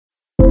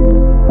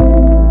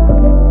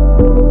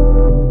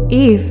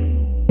Eve.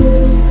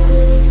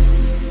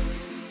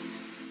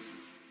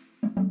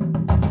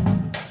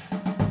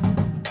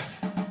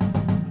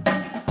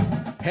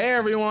 Hey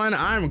everyone,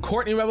 I'm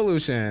Courtney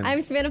Revolution.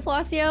 I'm Savannah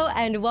Palacio,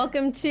 and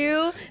welcome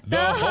to The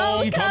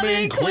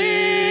Homecoming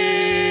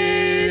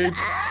Queens!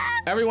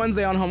 Every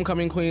Wednesday on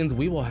Homecoming Queens,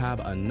 we will have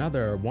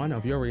another one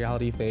of your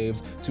reality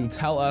faves to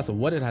tell us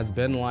what it has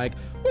been like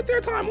with their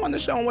time on the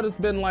show and what it's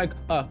been like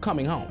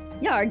coming home.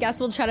 Yeah, our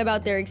guests will chat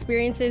about their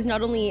experiences,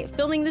 not only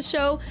filming the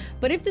show,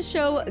 but if the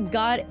show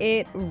got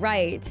it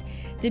right.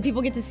 Did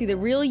people get to see the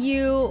real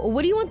you?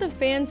 What do you want the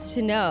fans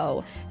to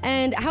know?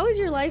 And how is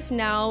your life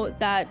now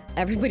that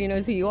everybody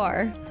knows who you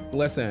are?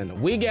 Listen,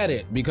 we get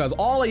it because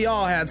all of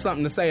y'all had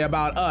something to say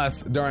about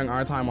us during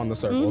our time on The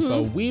Circle.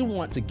 So we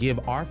want to give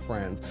our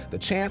friends the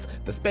chance,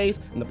 the space,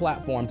 and the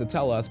platform to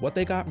tell us what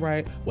they got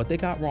right, what they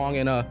got wrong,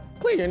 and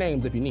clear your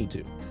names if you need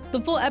to.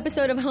 The full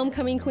episode of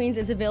Homecoming Queens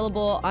is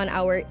available on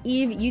our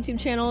Eve YouTube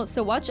channel,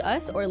 so watch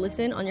us or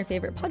listen on your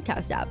favorite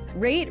podcast app.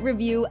 Rate,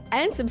 review,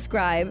 and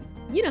subscribe.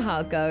 You know how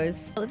it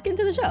goes. Let's get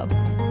into the show.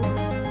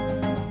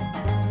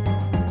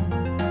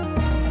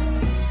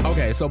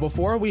 Okay, so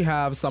before we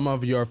have some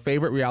of your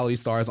favorite reality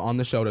stars on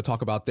the show to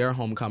talk about their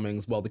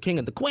homecomings, well, the king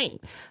and the queen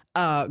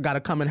got to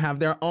come and have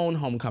their own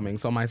homecoming.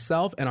 So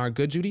myself and our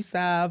good Judy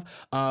Sav,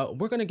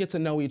 we're going to get to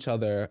know each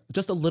other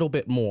just a little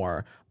bit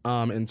more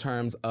in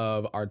terms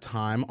of our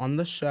time on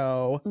the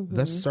show,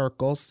 The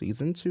Circle,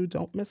 Season 2,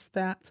 don't miss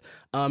that,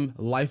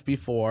 life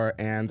before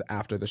and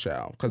after the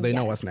show, because they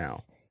know us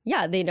now.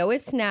 Yeah, they know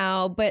us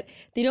now, but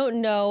they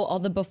don't know all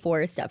the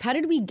before stuff. How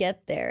did we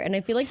get there? And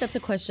I feel like that's a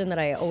question that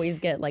I always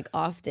get, like,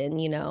 often,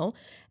 you know?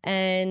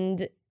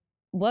 And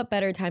what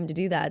better time to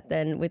do that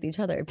than with each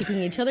other, picking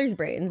each other's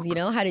brains, you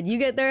know? How did you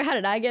get there? How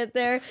did I get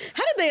there?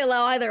 How did they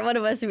allow either one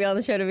of us to be on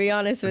the show, to be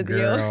honest with you?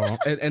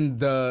 and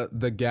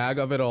the gag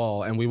of it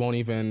all, and we won't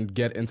even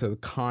get into the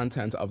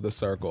content of The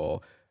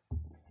Circle,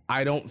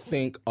 I don't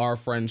think our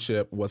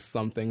friendship was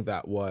something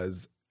that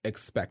was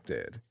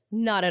expected.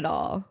 Not at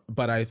all.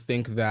 But I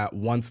think that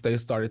once they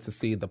started to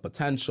see the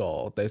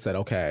potential, they said,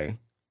 okay,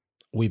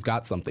 we've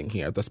got something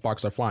here. The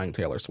sparks are flying,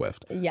 Taylor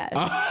Swift. Yes.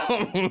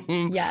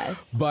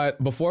 Yes.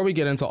 But before we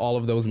get into all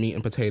of those meat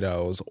and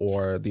potatoes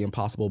or the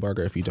Impossible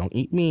Burger if you don't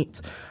eat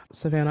meat,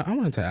 Savannah, I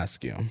wanted to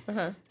ask you,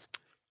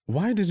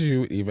 why did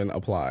you even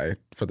apply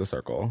for The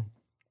Circle?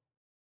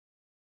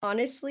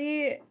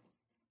 Honestly,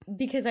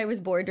 because I was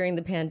bored during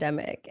the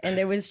pandemic and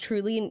there was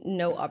truly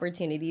no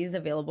opportunities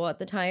available at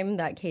the time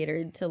that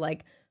catered to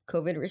like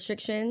COVID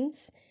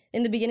restrictions.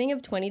 In the beginning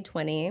of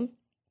 2020,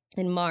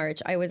 in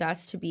March, I was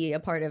asked to be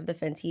a part of the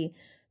Fenty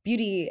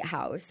Beauty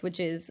House, which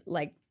is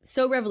like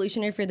so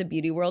revolutionary for the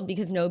beauty world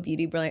because no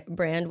beauty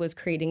brand was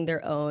creating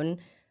their own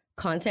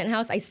content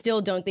house. I still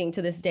don't think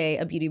to this day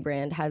a beauty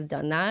brand has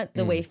done that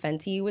the way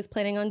Fenty was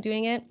planning on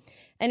doing it.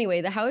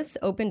 Anyway, the house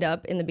opened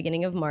up in the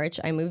beginning of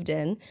March. I moved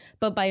in,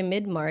 but by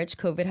mid-March,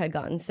 COVID had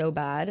gotten so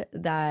bad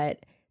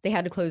that they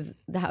had to close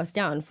the house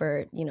down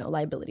for, you know,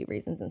 liability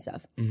reasons and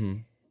stuff.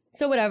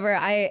 So whatever,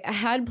 I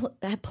had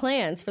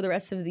plans for the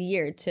rest of the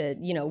year to,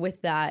 you know,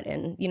 with that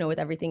and, you know, with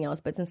everything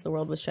else. But since the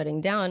world was shutting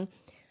down,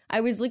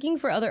 I was looking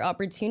for other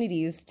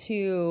opportunities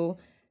to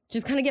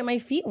just kind of get my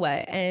feet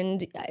wet.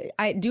 And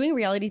doing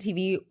reality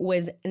TV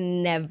was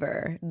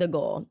never the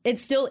goal. It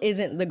still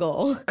isn't the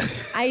goal.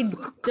 I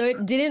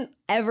didn't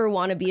ever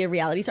want to be a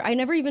reality star. I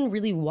never even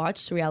really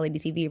watched reality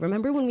TV.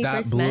 Remember when we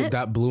first met?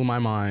 That blew my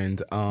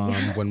mind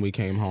when we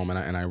came home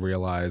and I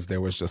realized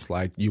there was just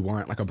like, you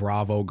weren't like a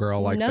Bravo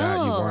girl like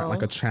that. You weren't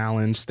like a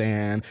challenge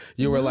stan.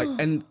 You were like,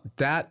 and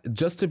that,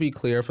 just to be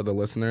clear for the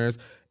listeners,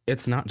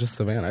 it's not just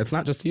Savannah. It's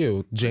not just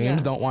you.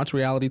 James don't watch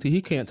reality TV.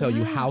 He can't tell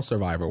you how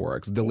Survivor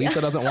works. Delisa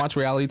doesn't watch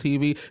reality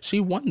TV. She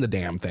won the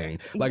damn thing.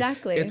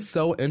 Exactly. Like, it's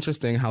so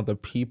interesting how the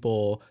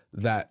people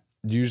that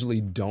usually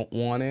don't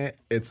want it,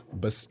 it's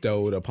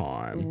bestowed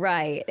upon.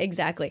 Right,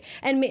 exactly.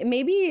 And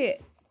maybe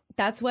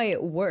that's why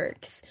it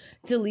works.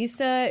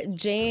 Delisa,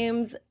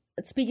 James,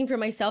 speaking for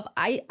myself,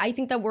 I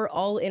think that we're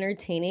all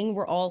entertaining.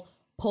 We're all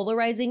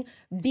polarizing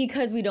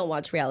because we don't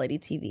watch reality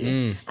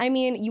TV. I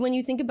mean, when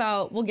you think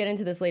about, we'll get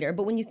into this later,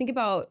 but when you think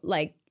about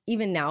like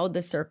even now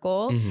The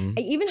Circle,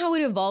 even how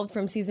it evolved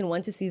from season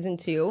 1 to season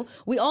 2,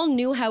 we all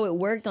knew how it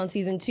worked on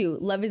season 2.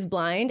 Love is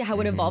Blind, how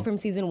it evolved from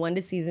season 1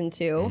 to season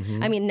 2.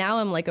 I mean, now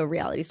I'm like a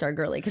reality star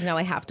girly because now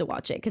I have to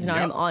watch it because now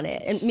I'm on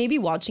it. And maybe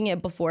watching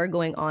it before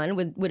going on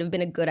would have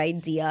been a good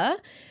idea,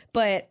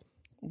 but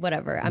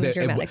whatever. I'm a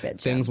dramatic bitch.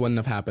 Things wouldn't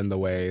have happened the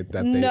way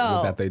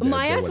that they did.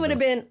 My ass would have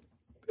been,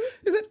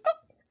 is it?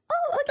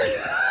 Oh, okay.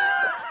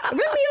 Run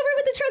me over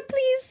with the truck,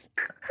 please.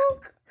 Oh.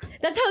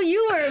 That's how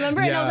you were,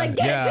 remember? And I was like,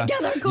 get it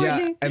together,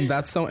 Courtney. Yeah. And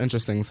that's so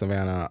interesting,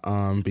 Savannah,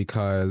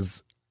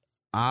 because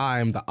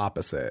I'm the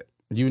opposite.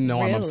 You know,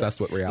 really? I'm obsessed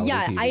with reality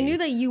TV. Yeah, I knew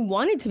that you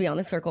wanted to be on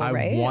The Circle,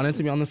 right? I wanted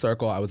to be on The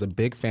Circle. I was a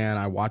big fan.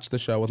 I watched the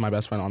show with my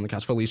best friend on the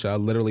couch, Felicia,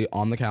 literally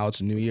on the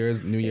couch, New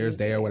Year's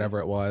Day or whatever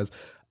it was,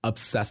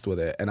 obsessed with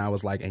it. And I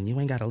was like, and you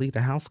ain't got to leave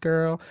the house,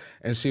 girl?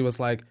 And she was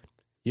like,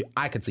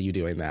 I could see you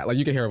doing that. Like,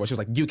 you could hear her. She was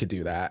like, you could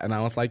do that. And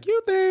I was like,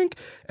 you think?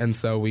 And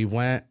so we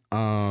went.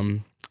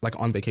 like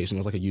on vacation. It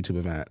was like a YouTube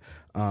event.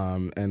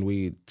 And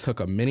we took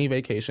a mini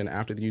vacation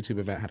after the YouTube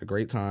event, had a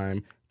great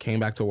time, came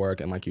back to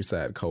work. And like you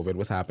said, COVID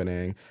was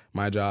happening.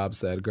 My job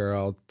said,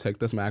 girl, take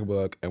this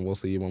MacBook and we'll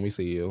see you when we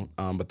see you.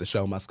 But the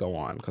show must go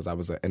on because I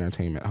was an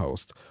entertainment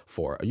host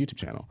for a YouTube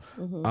channel.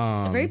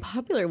 A very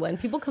popular one.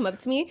 People come up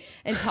to me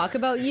and talk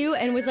about you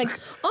and was like,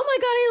 oh my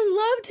God,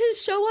 I loved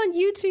his show on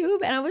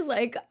YouTube. And I was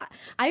like,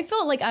 I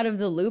felt like out of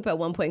the loop at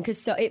one point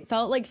because it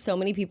felt like so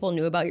many people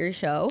knew about your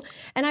show.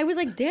 And I was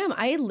like, damn,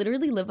 I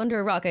literally live under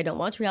a rock. I don't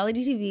watch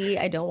reality TV.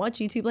 I don't watch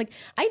YouTube. Like,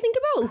 I think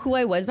about who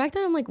I was back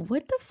then. I'm like,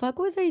 what the fuck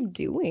was I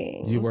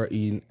doing? You were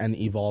an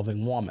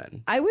evolving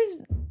woman. I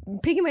was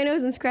picking my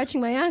nose and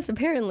scratching my ass,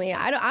 apparently.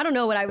 I don't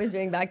know what I was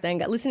doing back then.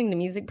 Listening to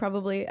music,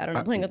 probably. I don't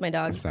know, playing with my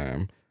dog.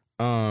 Same.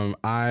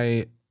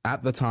 I,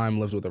 at the time,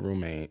 lived with a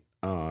roommate,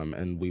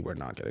 and we were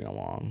not getting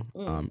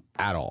along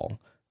at all.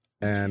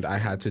 And I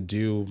had to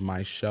do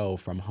my show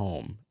from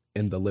home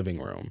in the living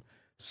room.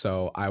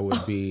 So I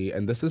would be,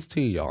 and this is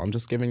tea, y'all. I'm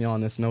just giving y'all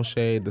this, no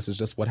shade. This is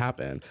just what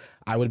happened.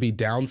 I would be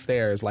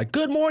downstairs like,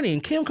 good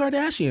morning, Kim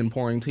Kardashian,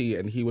 pouring tea.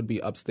 And he would be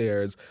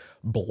upstairs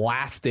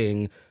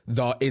blasting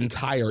the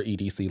entire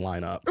EDC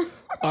lineup.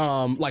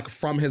 Like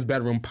from his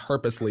bedroom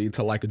purposely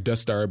to like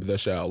disturb the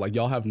show. Like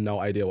y'all have no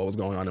idea what was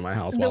going on in my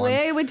house. The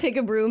way I would take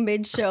a broom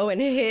mid-show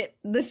and hit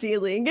the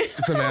ceiling.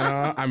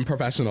 Savannah, I'm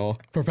professional.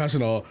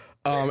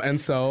 And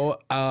so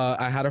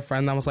I had a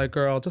friend that was like,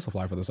 girl, just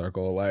apply for the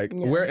Circle. Like,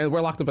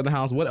 we're locked up in the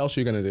house. What else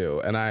are you going to do?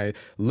 And I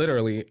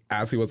literally,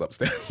 as he was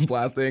upstairs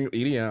blasting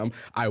EDM,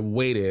 I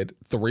waited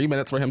 3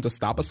 minutes for him to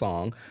stop a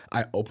song.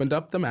 I opened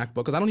up the MacBook,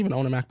 because I don't even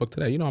own a MacBook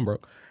today. You know I'm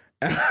broke.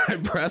 And I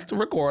pressed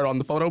record on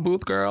the photo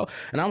booth, girl.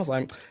 And I was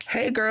like,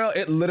 hey, girl.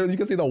 It literally, you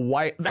can see the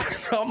white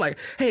background. I'm like,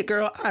 hey,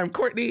 girl, I'm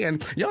Courtney.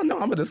 And y'all know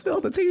I'm going to spill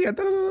the tea. And,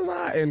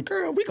 and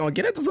girl, we going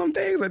to get into some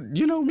things. And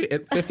you know me,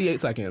 at 58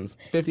 seconds.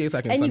 58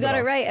 seconds. And you got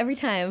it right every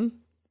time.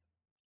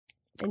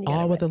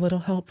 All with a little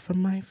help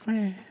from my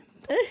friend.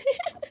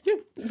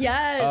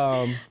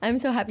 Yes. I'm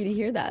so happy to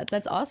hear that.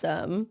 That's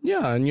awesome.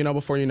 Yeah. And,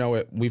 before you know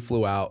it, we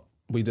flew out.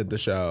 We did the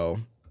show.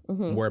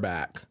 We're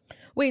back.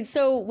 Wait,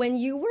 so when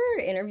you were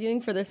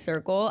interviewing for The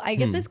Circle, I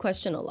get this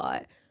question a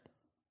lot.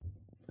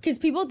 Because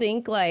people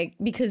think, like,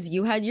 because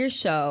you had your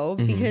show,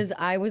 because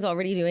I was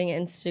already doing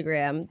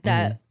Instagram,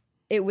 that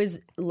it was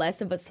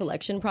less of a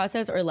selection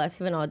process or less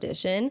of an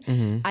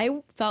audition. I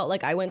felt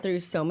like I went through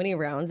so many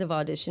rounds of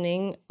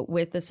auditioning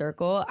with The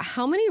Circle.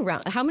 How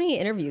many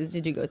interviews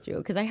did you go through?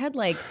 Because I had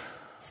like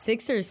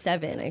 6 or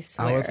 7, I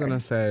swear. I was going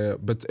to say,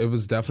 but it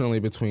was definitely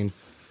between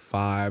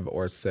 5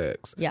 or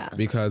 6. Yeah.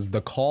 Because the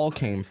call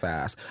came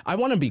fast. I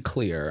want to be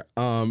clear.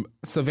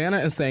 Savannah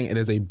is saying it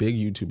is a big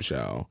YouTube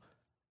show.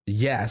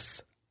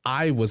 Yes,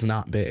 I was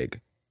not big.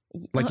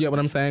 Like, you get what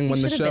I'm saying?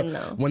 When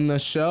the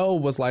show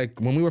was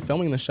like, when we were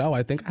filming the show,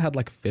 I think I had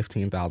like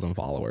 15,000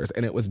 followers,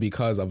 and it was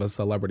because of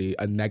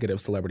a negative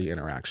celebrity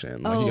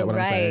interaction. Like, you get what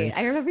I'm saying?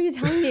 I remember you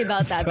telling me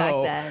about that back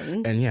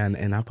then.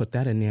 And I put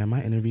that in there in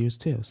my interviews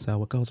too. So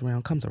what goes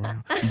around comes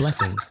around.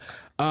 Blessings.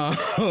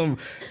 And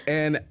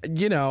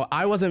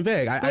I wasn't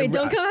big. Wait,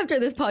 don't come after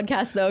this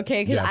podcast though,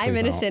 okay? Because I'm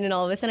innocent in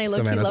all of this, and I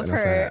low-key love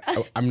her.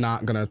 I'm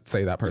not gonna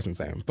say that person's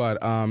name, but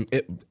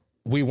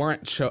we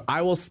weren't.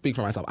 I will speak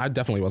for myself. I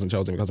definitely wasn't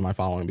chosen because of my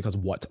following. Because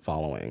what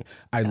following?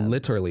 I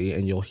literally,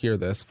 and you'll hear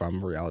this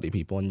from reality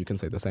people, and you can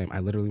say the same. I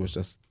literally was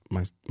just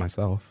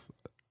myself.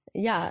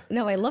 Yeah,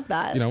 no, I love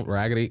that.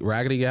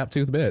 Raggedy gap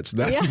tooth bitch.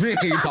 That's me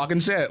talking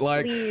shit.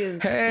 Like,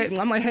 hey,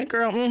 I'm like, hey,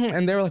 girl,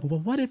 and they were like,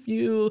 well, what if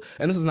you?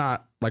 And this is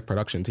not like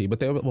production tea, but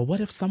they were, well, what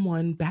if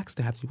someone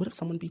backstabs you? What if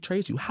someone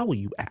betrays you? How will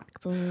you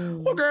act?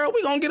 Well, girl,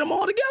 we gonna get them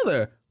all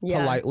together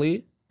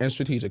politely and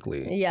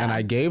strategically. Yeah, and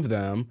I gave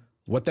them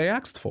what they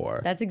asked for.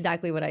 That's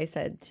exactly what I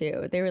said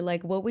too. They were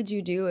like, what would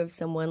you do if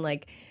someone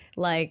like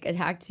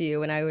attacked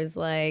you? And I was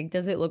like,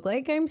 does it look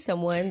like I'm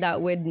someone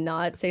that would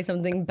not say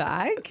something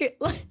back?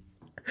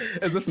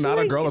 Is this not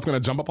a girl that's gonna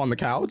jump up on the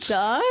couch?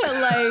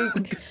 I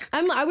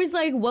was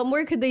like, what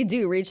more could they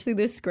do? Reach through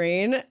the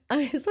screen?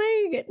 I was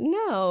like,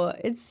 no,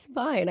 it's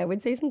fine. I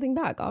would say something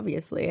back,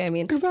 obviously. I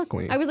mean,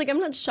 exactly. I was like, I'm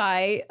not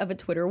shy of a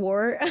Twitter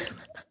war.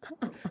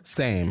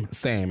 Same.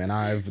 And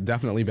I've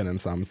definitely been in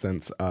some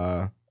since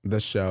the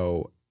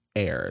show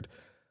aired.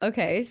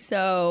 Okay,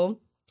 so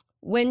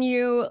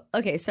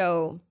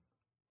so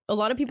a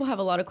lot of people have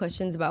a lot of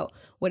questions about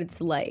what it's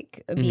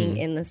like being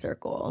in The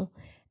Circle.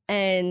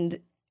 And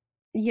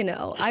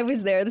I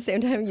was there the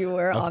same time you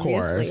were, obviously.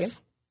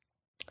 Course.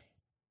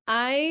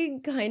 I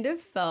kind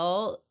of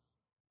felt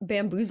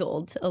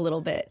bamboozled a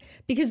little bit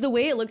because the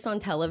way it looks on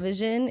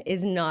television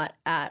is not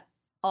at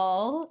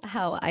all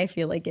how I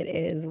feel like it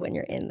is when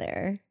you're in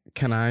there.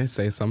 Can I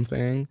say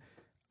something?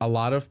 A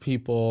lot of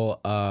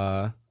people,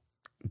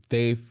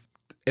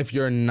 if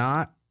you're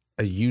not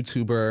a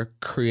YouTuber,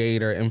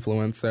 creator,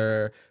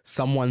 influencer,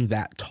 someone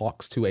that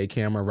talks to a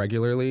camera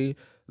regularly,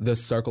 The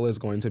Circle is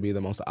going to be the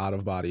most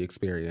out-of-body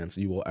experience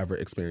you will ever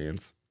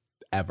experience,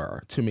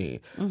 ever, to me.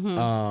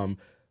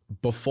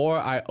 Before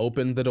I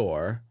opened the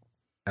door,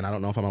 and I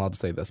don't know if I'm allowed to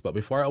say this, but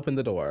before I opened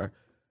the door,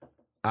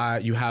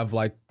 you have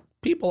like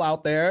people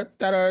out there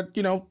that are,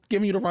 you know,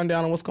 giving you the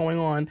rundown on what's going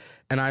on.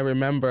 And I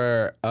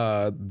remember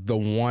the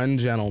one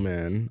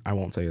gentleman, I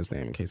won't say his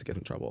name in case he gets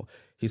in trouble.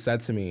 He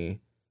said to me,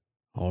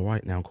 all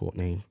right now,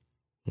 Courtney,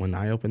 when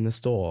I open this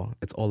door,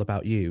 it's all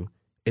about you.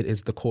 It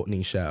is the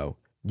Courtney show.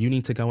 You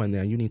need to go in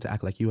there. You need to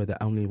act like you are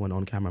the only one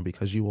on camera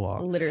because you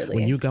are. Literally.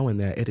 When you go in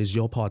there, it is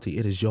your party.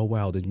 It is your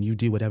world. And you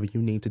do whatever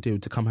you need to do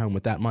to come home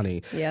with that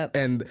money. Yep.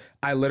 And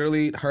I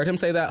literally heard him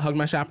say that, hugged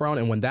my chaperone.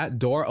 And when that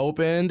door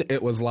opened,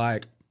 it was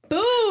like,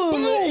 boom.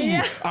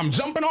 Yeah. I'm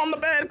jumping on the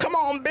bed. Come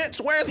on, bitch.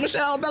 Where's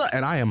Michelle?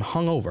 And I am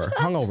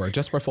hungover,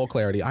 just for full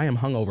clarity. I am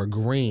hungover,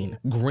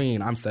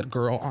 green. I said,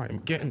 girl, I am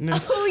getting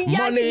this money.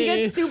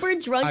 You got super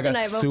drunk the night before. I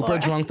got super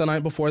drunk the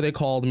night before they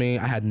called me.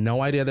 I had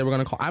no idea they were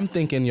going to call. I'm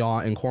thinking, y'all,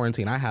 in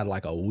quarantine, I had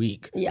like a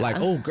week. Yeah. Like,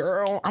 oh,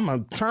 girl, I'm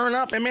going to turn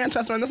up in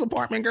Manchester in this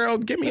apartment, girl.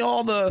 Give me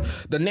all the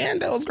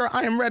Nando's, girl.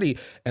 I am ready.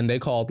 And they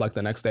called like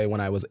the next day when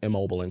I was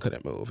immobile and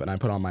couldn't move. And I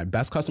put on my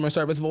best customer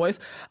service voice.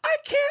 I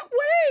can't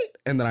wait.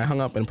 And then I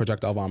hung up and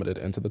projectile vomited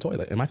into the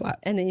toilet in my flat.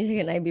 And then you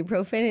took an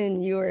ibuprofen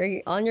and you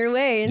were on your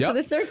way into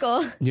the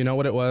circle. You know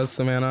what it was,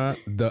 Savannah?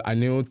 I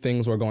knew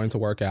things were going to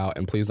work out,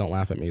 and please don't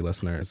laugh at me,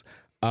 listeners.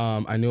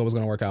 I knew it was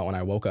going to work out when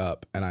I woke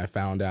up and I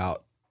found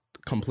out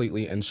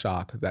completely in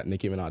shock that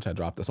Nicki Minaj had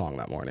dropped the song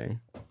that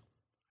morning.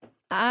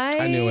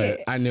 I knew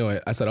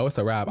it. I said, oh, it's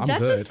a wrap. I'm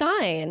good. That's a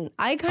sign.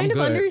 I kind of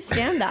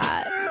understand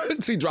that.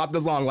 She dropped the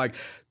song like,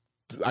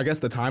 I guess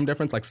the time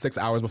difference, like 6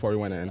 hours before we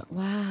went in.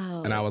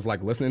 Wow. And I was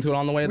like listening to it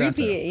on the way.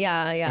 Repeat.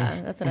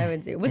 Yeah. That's what I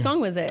would do. What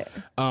song was it?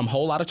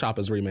 Whole Lotta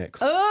Choppers remix.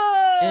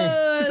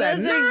 Oh, she said,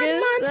 9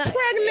 months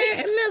pregnant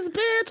in this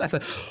bitch. I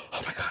said,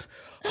 oh my God,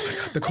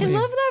 the queen. I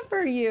love that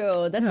for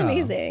you. That's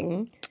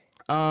amazing.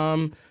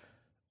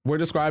 We're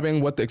describing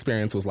what the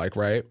experience was like,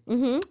 right?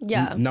 Mm-hmm.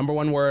 Yeah. Number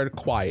one word,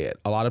 quiet.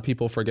 A lot of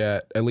people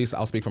forget, at least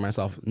I'll speak for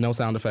myself, no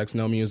sound effects,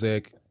 no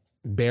music.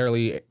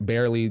 Barely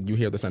you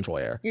hear the central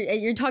air.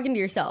 You're talking to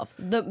yourself.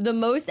 The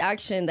most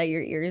action that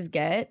your ears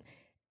get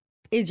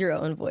is your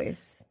own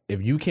voice.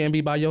 If you can't be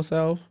by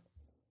yourself,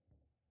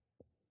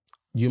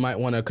 you might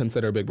want to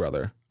consider Big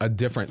Brother, a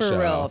different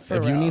show.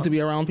 If you need to be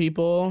around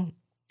people,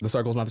 The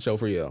Circle's not the show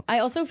for you. I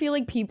also feel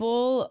like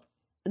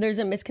there's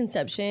a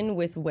misconception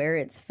with where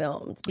it's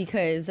filmed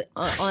because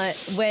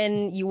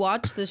when you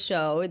watch the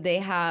show, they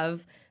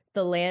have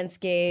the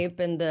landscape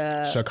and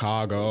the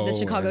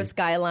Chicago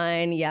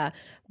skyline. Yeah.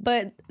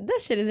 But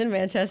this shit is in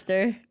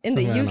Manchester, in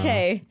Savannah, the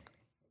UK.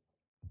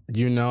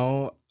 You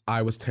know,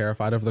 I was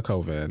terrified of the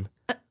COVID.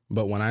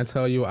 But when I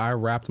tell you I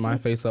wrapped my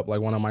face up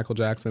like one of Michael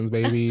Jackson's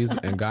babies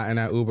and got in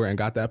that Uber and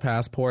got that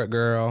passport,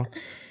 girl,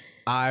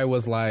 I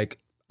was like,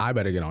 I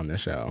better get on this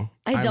show.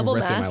 I double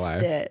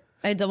masked it.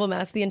 I double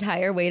masked the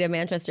entire way to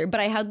Manchester, but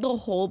I had the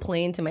whole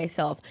plane to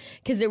myself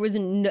because there was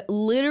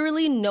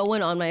literally no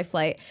one on my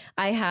flight.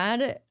 I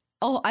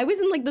was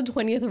in like the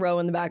 20th row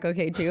in the back,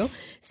 okay, too.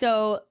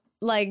 So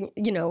like,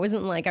 you know, it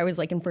wasn't like I was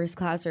like in first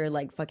class or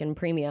like fucking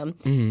premium,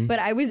 but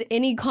I was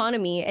in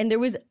economy and there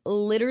was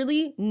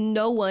literally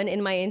no one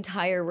in my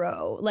entire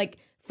row. Like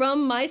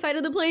from my side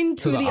of the plane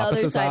to the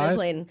other side of the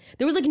plane.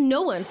 There was like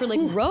no one for like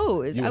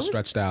rows. You were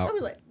stretched out. I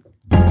was like...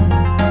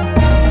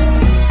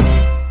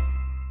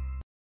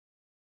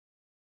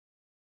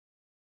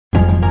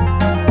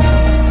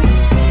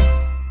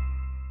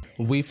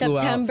 We flew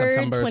out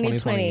September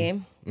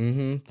 2020.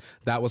 Mm-hmm.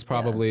 That was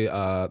probably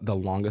the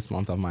longest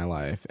month of my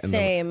life. And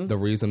Same. The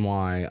reason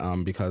why,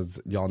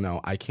 because y'all know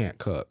I can't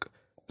cook.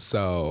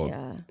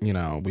 So, you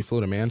know, we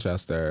flew to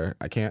Manchester.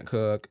 I can't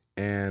cook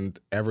and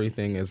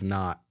everything is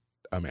not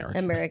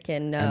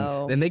American,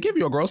 no. And they give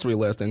you a grocery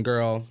list, and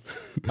girl,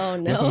 oh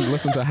no,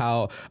 listen to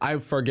how I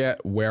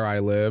forget where I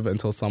live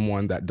until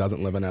someone that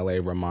doesn't live in LA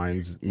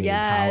reminds me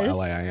how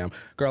LA I am.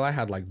 Girl, I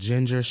had like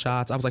ginger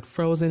shots. I was like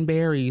frozen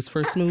berries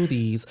for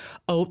smoothies,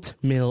 oat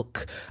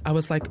milk. I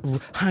was like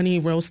honey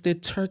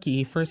roasted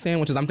turkey for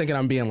sandwiches. I'm thinking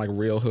I'm being like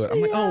real hood.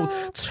 I'm like,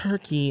 oh,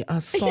 turkey, a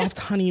soft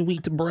honey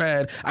wheat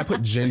bread. I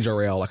put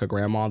ginger ale like a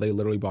grandma. They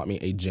literally bought me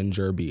a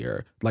ginger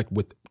beer, like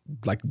with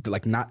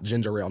like not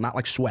ginger ale, not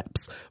like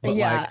Schweppes, but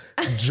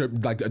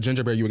like a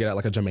ginger beer you would get at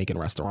like a Jamaican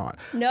restaurant.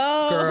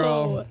 No,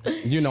 girl,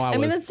 you know I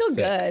mean that's still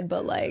sick. Good,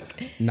 but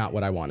like not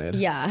what I wanted.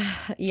 Yeah.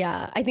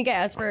 I think I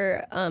asked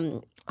for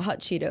hot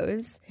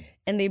Cheetos,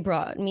 and they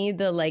brought me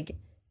the like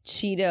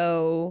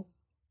Cheeto.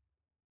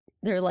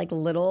 They're like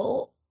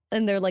little,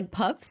 and they're like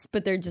puffs,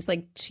 but they're just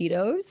like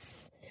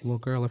Cheetos. Well,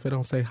 girl, if it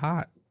don't say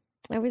hot,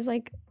 I was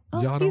like,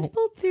 oh, these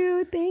will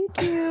do. Thank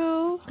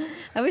you.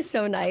 I was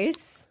so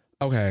nice.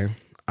 Okay.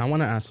 I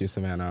want to ask you,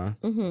 Savannah,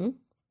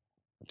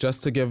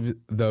 just to give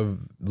the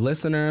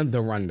listener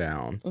the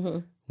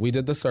rundown. We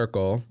did the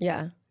circle.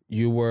 Yeah.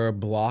 You were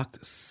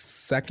blocked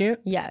second.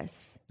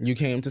 Yes. You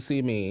came to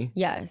see me.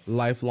 Yes.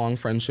 Lifelong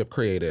friendship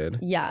created.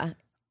 Yeah.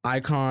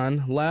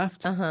 Icon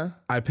left.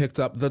 I picked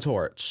up the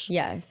torch.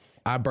 Yes.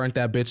 I burnt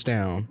that bitch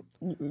down.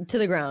 To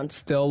the ground.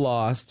 Still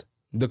lost.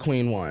 The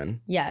queen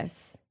won.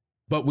 Yes.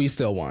 But we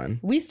still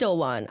won. We still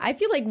won. I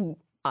feel like,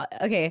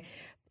 okay,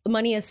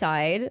 money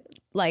aside,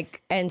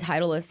 like, and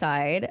title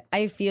aside,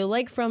 I feel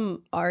like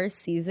from our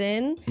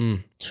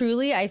season,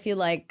 truly, I feel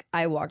like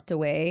I walked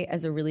away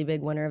as a really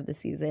big winner of the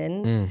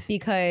season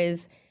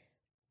because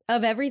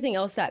of everything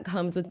else that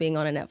comes with being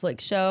on a Netflix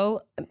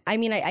show. I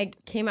mean, I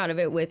came out of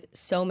it with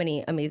so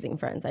many amazing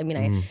friends. I mean,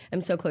 I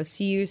am so close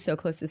to you, so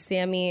close to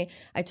Sammy.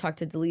 I talked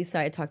to Delisa,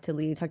 I talked to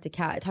Lee, I talked to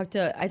Kat, I talked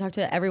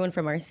to everyone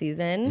from our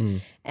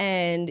season.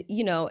 And,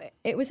 you know,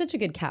 it was such a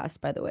good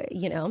cast, by the way,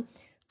 you know.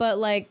 But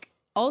like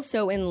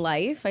also in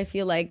life, I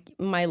feel like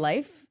my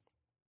life,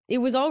 it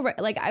was all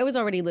like I was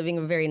already living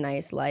a very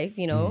nice life,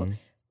 you know,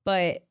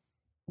 but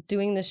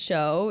doing the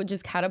show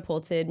just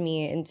catapulted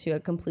me into a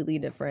completely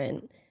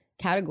different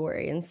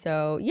category. And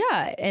so,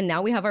 yeah. And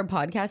now we have our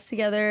podcast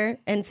together.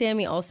 And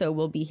Sammy also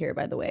will be here,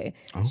 by the way.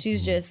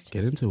 She's just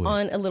get into it.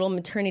 On a little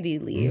maternity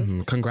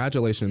leave.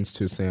 Congratulations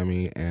to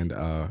Sammy and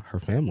her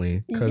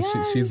family, because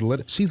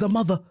she's a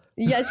mother.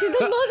 Yeah, she's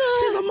a mother.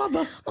 She's a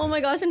mother. Oh my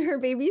gosh, and her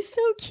baby's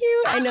so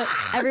cute. I know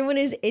everyone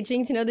is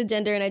itching to know the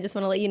gender, and I just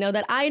want to let you know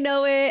that I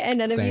know it and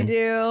none of you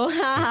do.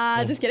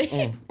 Haha, just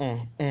kidding.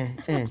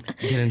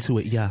 Get into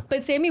it, yeah.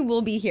 But Sammy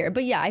will be here.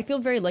 But yeah, I feel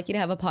very lucky to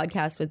have a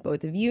podcast with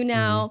both of you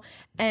now.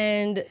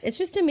 And it's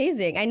just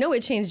amazing. I know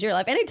it changed your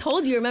life. And I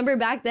told you, remember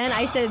back then,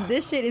 I said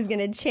this shit is going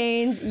to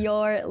change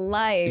your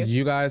life.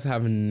 You guys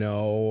have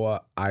no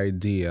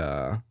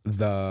idea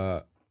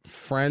the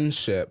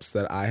friendships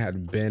that I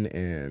had been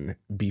in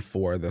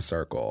before the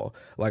circle.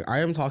 Like, I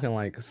am talking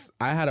like,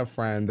 I had a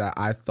friend that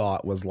I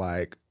thought was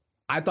like,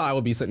 I thought I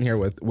would be sitting here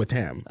with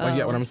him. Like, you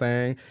get what I'm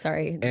saying?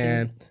 Sorry.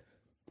 And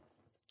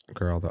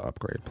girl, the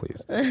upgrade,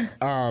 please.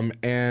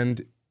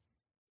 And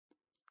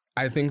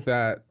I think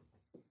that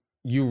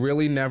you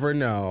really never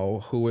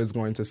know who is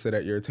going to sit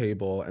at your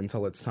table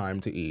until it's time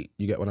to eat.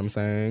 You get what I'm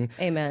saying?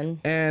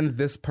 Amen. And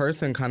this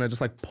person kind of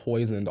just like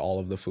poisoned all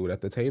of the food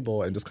at the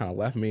table and just kind of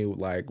left me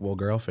like, well,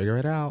 girl, figure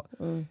it out.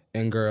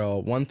 And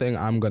girl, one thing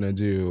I'm going to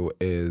do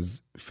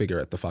is figure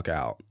it the fuck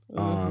out.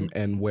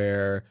 And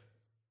where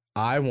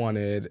I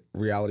wanted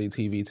reality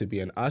TV to be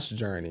an us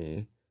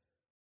journey,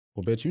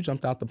 well, bitch, you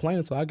jumped out the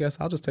plane, so I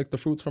guess I'll just take the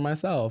fruits for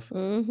myself.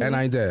 And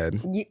I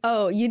did.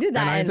 You did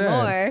that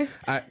and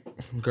more.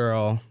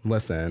 Girl,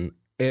 listen,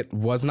 it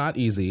was not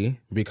easy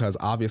because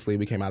obviously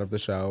we came out of the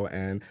show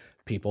and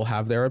people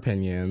have their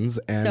opinions.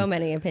 And so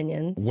many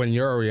opinions. When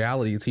you're a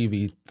reality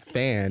TV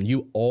fan,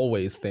 you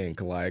always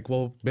think like,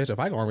 well, bitch, if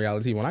I go on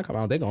reality TV, when I come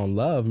out, they're going to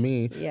love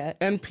me. Yeah.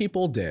 And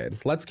people did.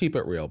 Let's keep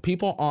it real.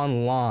 People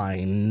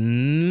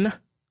online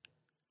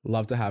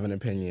love to have an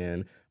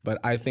opinion. But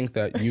I think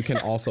that you can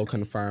also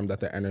confirm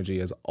that the energy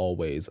is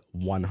always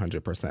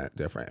 100%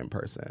 different in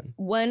person.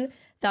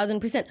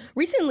 1,000%.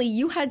 Recently,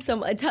 you had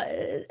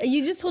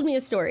you just told me a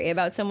story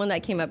about someone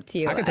that came up to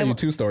you. I can tell you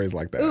two stories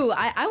like that. Ooh,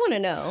 I want to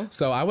know.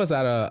 So I was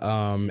at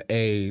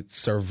a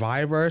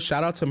Survivor.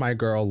 Shout out to my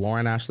girl,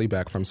 Lauren Ashley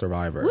Beck from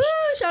Survivor. Woo!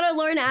 Shout out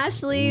Lauren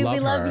Ashley.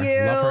 We love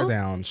you. Love her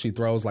down. She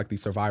throws like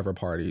these Survivor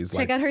parties.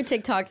 Check out her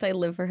TikToks. I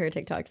live for her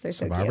TikToks. They're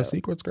so cute. Survivor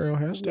Secrets, girl.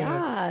 Hashtag.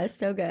 Yeah,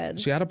 so good.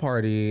 She had a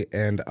party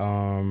and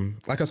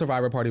like a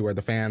Survivor party where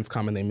the fans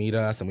come and they meet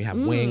us and we have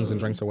wings and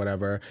drinks or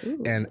whatever.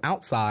 And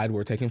outside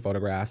we're taking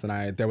photographs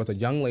and there was a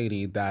young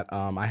lady that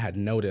I had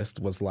noticed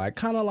was like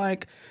kind of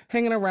like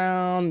hanging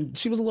around.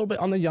 She was a little bit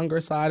on the younger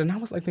side and I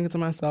was like thinking to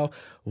myself,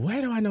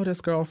 where do I know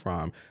this girl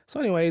from? So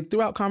anyway,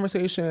 throughout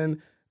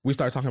conversation, we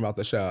started talking about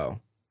the show.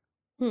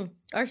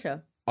 Our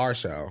show. Our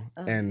show.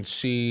 And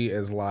she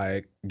is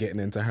like getting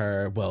into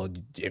her, well,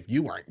 if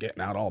you weren't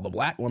getting out all the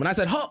black women. I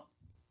said,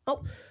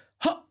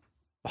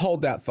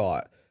 hold that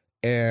thought.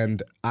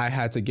 And I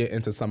had to get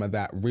into some of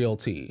that real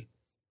tea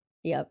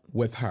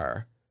with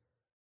her.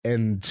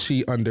 And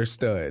she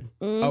understood.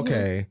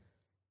 Okay,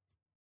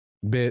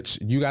 bitch,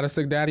 you got a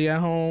sick daddy at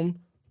home?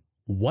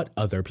 What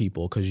other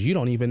people? Because you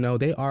don't even know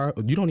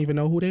you don't even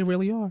know who they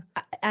really are.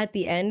 At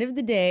the end of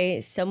the day,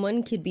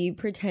 someone could be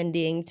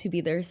pretending to be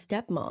their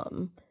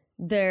stepmom,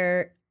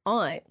 their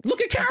aunt.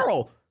 Look at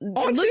Carol.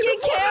 Look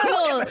at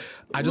Carol.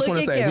 I just want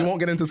to say, we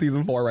won't get into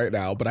season 4 right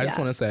now, but I just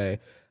want to say,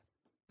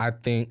 I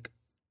think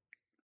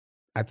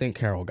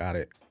Carol got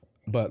it.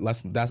 But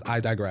I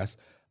digress.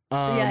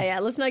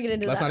 Let's not get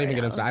into that. Let's not even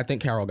get into that. I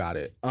think Carol got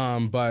it.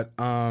 But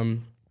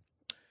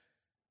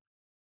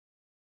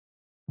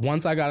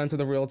once I got into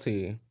the real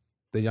tea,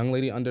 the young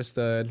lady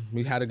understood.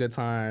 We had a good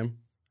time.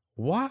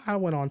 Why I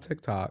went on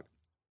TikTok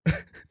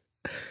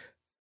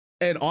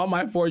and on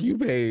my For You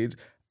page,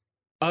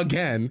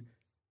 again,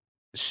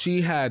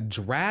 she had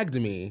dragged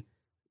me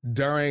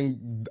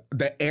during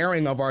the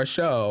airing of our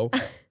show,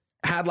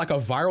 had like a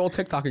viral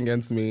TikTok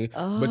against me,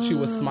 but she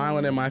was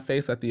smiling in my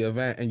face at the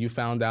event and you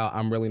found out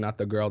I'm really not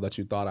the girl that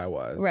you thought I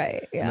was.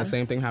 Right, yeah. And the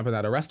same thing happened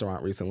at a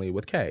restaurant recently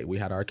with Kay. We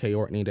had our Kay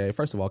Ortney day.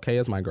 First of all, Kay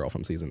is my girl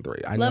from season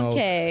 3. Love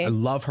Kay. I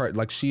love her.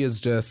 Like, she is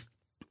just...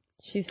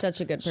 She's such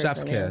a good person.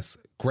 Chef's kiss.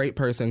 Great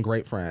person,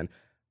 great friend.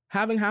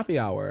 Having happy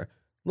hour.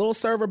 Little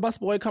server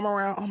busboy come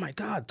around. Oh my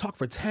God, talk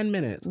for 10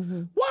 minutes.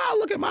 Wow,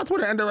 look at my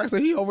Twitter indirects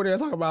and he over there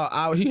talking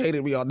about he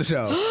hated me on the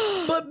show.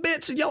 But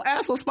bitch, your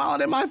ass was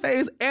smiling in my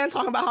face and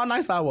talking about how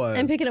nice I was.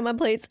 And picking up my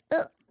plates.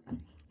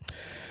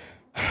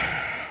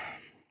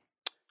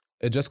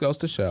 It just goes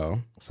to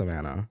show,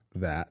 Savannah,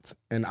 that,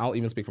 and I'll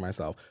even speak for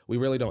myself, we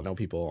really don't know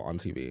people on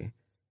TV.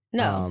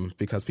 No.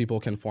 Because people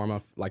can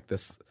form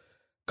this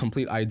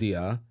complete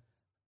idea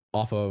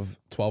off of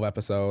 12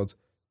 episodes,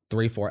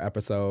 3-4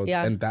 episodes,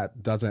 and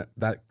that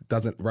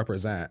doesn't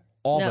represent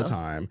all the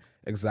time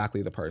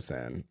exactly the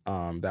person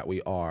that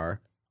we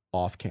are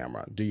off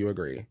camera. Do you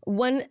agree?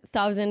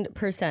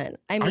 1,000%.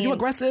 I mean, are you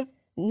aggressive?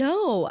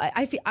 No,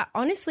 I feel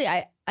honestly,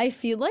 I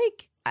feel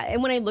like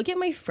when I look at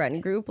my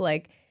friend group,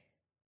 like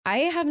I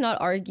have not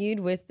argued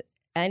with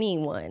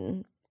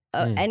anyone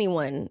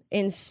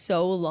in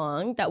so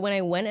long that when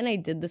I went and I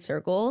did the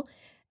circle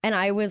and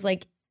I was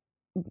like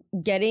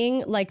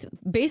getting like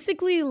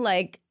basically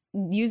like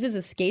used as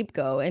a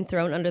scapegoat and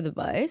thrown under the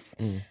bus,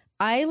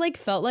 I like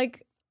felt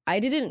like I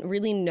didn't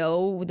really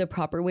know the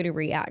proper way to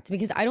react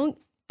because I don't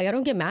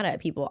get mad at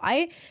people.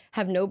 I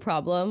have no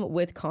problem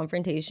with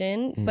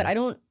confrontation, but I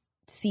don't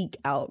seek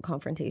out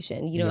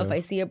confrontation. You know, if I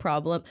see a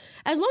problem,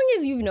 as long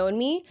as you've known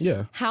me,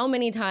 how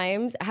many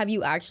times have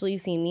you actually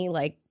seen me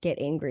like get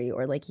angry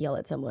or like yell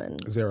at someone?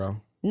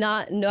 Zero.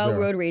 No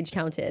road rage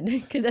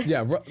counted.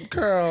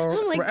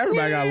 Girl, like,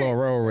 everybody got a little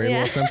road rage,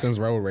 little Simpsons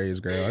road rage,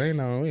 girl. Ain't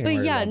no,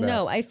 but yeah,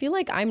 no, I feel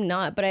like I'm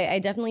not, but I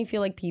definitely feel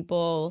like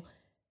people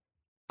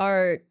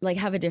are like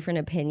have a different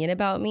opinion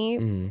about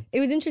me. It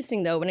was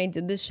interesting though, when I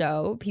did the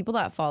show, people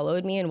that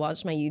followed me and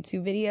watched my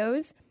YouTube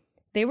videos,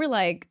 they were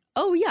like,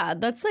 oh yeah,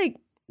 that's like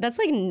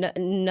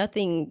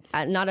nothing,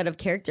 not out of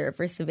character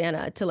for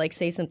Savannah to like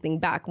say something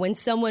back when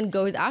someone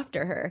goes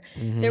after her.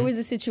 There was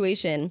a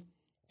situation,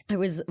 I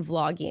was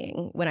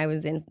vlogging when I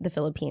was in the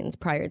Philippines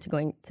prior to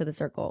going to the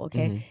circle,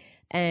 okay?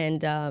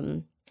 And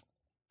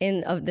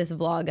in this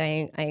vlog,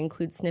 I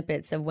include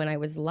snippets of when I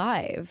was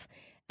live,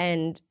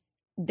 and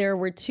there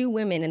were two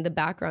women in the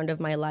background of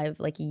my live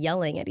like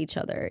yelling at each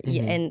other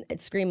and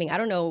screaming. I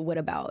don't know what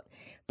about,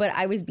 but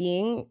I was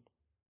being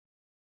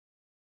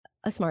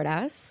a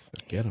smartass.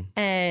 Get him.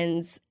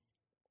 And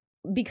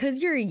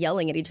because you're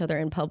yelling at each other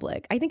in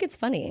public, I think it's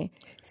funny.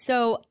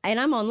 So, and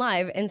I'm on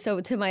live, and so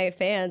to my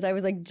fans, I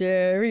was like,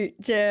 Jerry.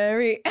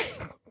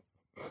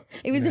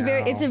 It's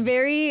a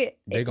very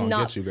they gonna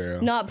get you,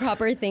 girl. Not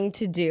proper thing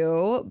to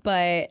do,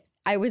 but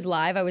I was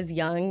live, I was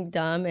young,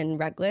 dumb, and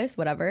reckless,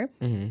 whatever.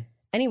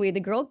 Anyway, the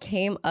girl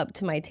came up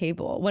to my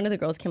table. One of the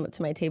girls came up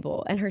to my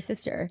table, and her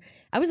sister.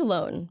 I was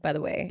alone, by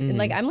the way. And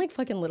like, I'm like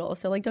fucking little,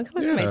 so like, don't come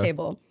up to my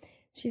table.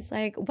 She's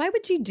like, why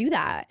would you do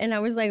that? And I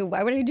was like,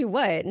 why would I do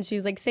what? And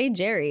she's like, say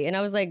Jerry. And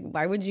I was like,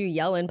 why would you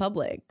yell in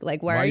public?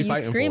 Like, why are you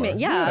screaming?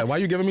 Yeah. Why are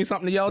you giving me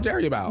something to yell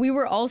Jerry about? We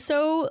were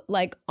also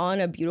like on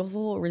a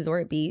beautiful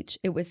resort beach.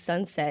 It was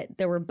sunset.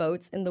 There were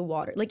boats in the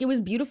water. Like, it was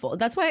beautiful.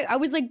 That's why I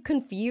was like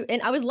confused.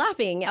 And I was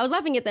laughing. I was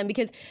laughing at them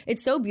because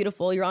it's so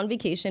beautiful. You're on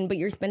vacation, but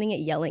you're spending it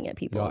yelling at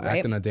people. Y'all right?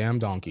 acting a damn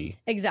donkey.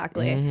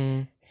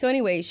 Exactly. So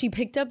anyway, she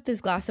picked up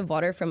this glass of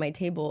water from my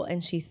table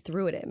and she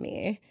threw it at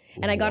me.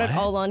 And I got it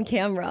all on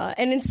camera.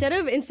 And instead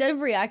of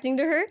reacting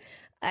to her,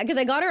 because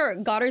I got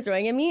her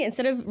throwing at me,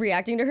 instead of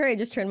reacting to her, I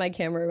just turned my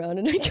camera around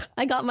and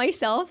I got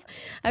myself.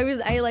 I was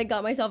like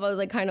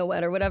kind of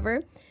wet or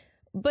whatever.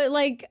 But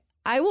like,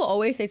 I will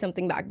always say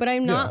something back. But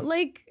I'm not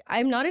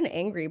I'm not an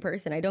angry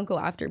person. I don't go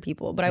after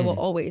people. But I will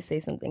always say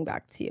something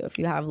back to you if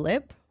you have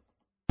lip.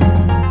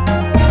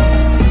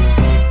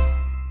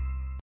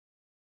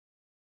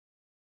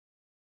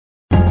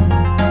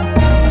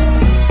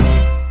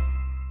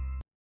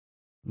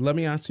 Let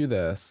me ask you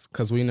this,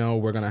 because we know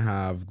we're going to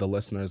have the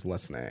listeners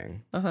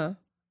listening.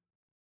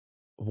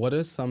 What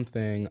is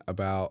something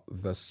about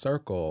the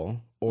circle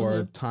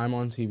or time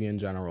on TV in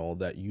general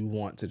that you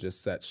want to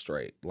just set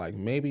straight? Like,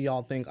 maybe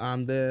y'all think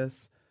I'm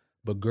this,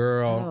 but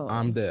girl,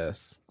 I'm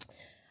this.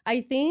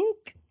 I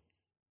think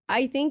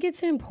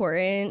it's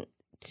important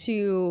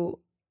to,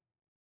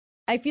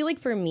 I feel like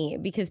for me,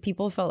 because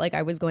people felt like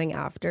I was going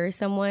after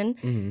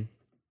someone,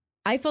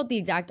 I felt the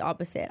exact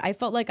opposite. I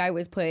felt like I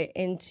was put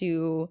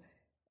into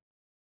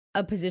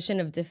a position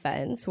of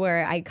defense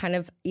where I kind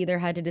of either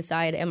had to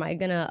decide, am I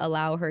gonna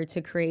allow her to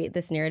create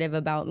this narrative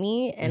about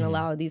me and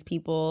allow these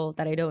people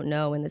that I don't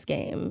know in this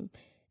game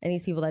and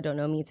these people that don't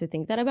know me to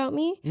think that about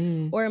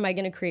me? Or am I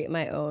gonna create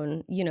my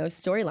own,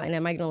 storyline?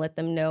 Am I gonna let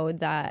them know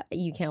that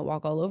you can't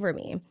walk all over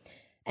me?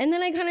 And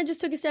then I kind of just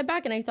took a step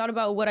back and I thought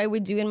about what I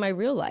would do in my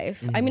real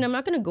life. I mean, I'm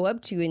not gonna go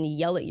up to you and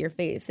yell at your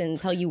face and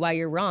tell you why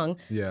you're wrong,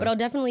 but I'll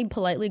definitely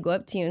politely go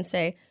up to you and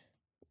say,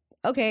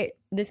 okay,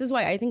 this is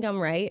why I think I'm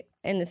right.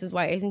 And this is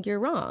why I think you're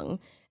wrong.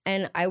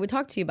 And I would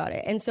talk to you about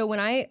it. And so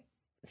when I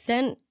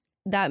sent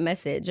that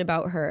message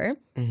about her,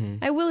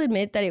 I will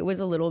admit that it was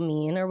a little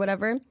mean or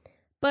whatever,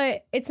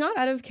 but it's not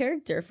out of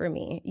character for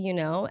me,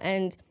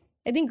 And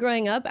I think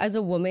growing up as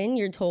a woman,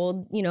 you're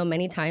told,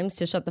 many times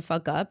to shut the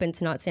fuck up and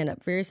to not stand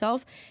up for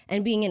yourself.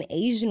 And being an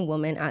Asian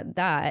woman at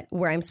that,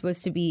 where I'm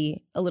supposed to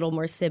be a little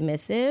more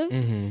submissive,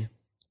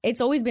 it's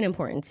always been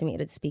important to me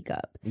to speak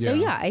up. So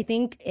yeah, I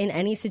think in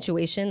any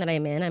situation that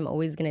I'm in, I'm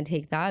always going to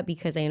take that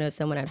because I know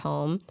someone at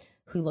home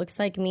who looks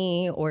like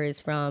me or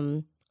is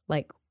from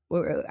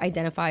or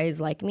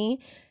identifies like me.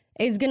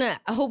 is gonna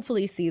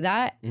hopefully see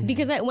that.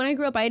 Because when I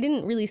grew up, I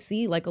didn't really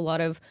see like a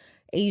lot of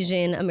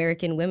Asian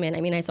American women.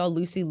 I mean, I saw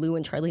Lucy Liu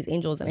in Charlie's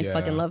Angels and I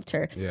fucking loved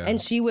her. Yeah.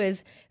 And she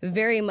was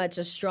very much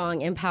a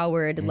strong,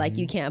 empowered, like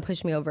you can't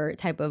push me over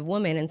type of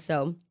woman. And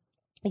so,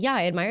 yeah,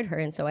 I admired her.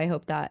 And so I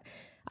hope that,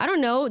 I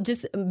don't know,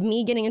 just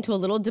me getting into a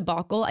little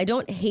debacle. I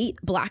don't hate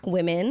black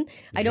women.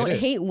 I don't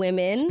hate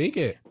women. Speak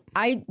it.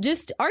 I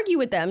just argue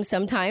with them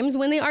sometimes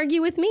when they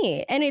argue with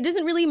me. And it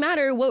doesn't really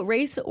matter what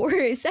race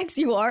or sex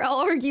you are. I'll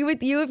argue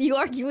with you if you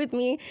argue with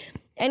me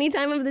any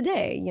time of the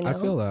day, you know. I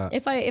feel that.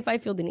 If I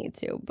feel the need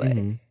to. But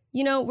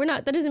you know,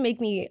 that doesn't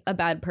make me a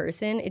bad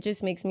person. It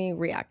just makes me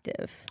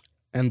reactive.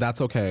 And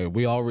that's okay.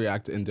 We all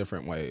react in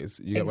different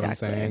ways. You get what I'm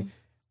saying?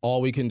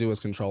 All we can do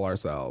is control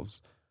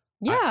ourselves.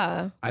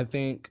 Yeah. I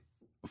think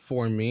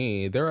for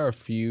me, there are a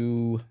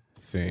few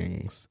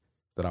things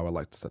that I would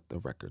like to set the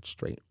record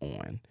straight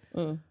on.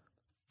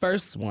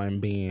 First one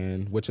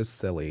being, which is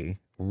silly,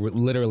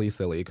 literally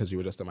silly because you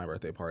were just at my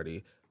birthday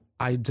party.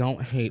 I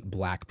don't hate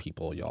black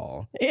people,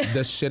 y'all.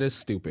 This shit is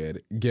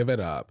stupid. Give it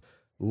up.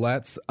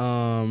 Let's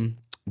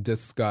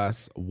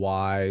discuss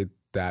why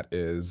that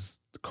is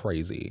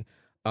crazy.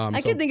 I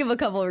can think of a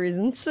couple of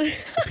reasons.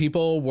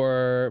 people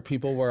were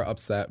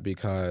upset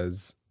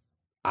because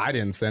I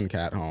didn't send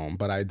Kat home,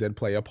 but I did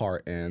play a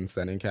part in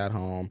sending Kat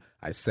home.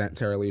 I sent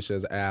Tara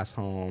Alicia's ass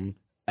home,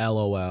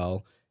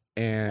 LOL,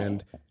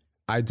 and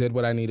I did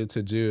what I needed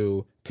to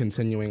do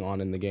continuing on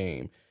in the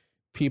game.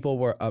 People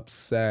were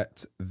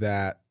upset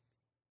that...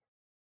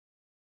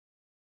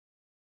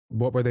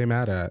 What were they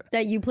mad at?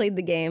 That you played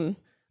the game.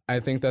 I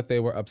think that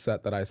they were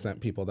upset that I sent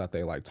people that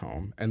they liked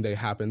home, and they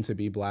happened to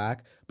be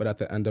black. But at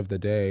the end of the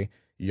day,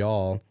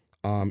 y'all,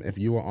 if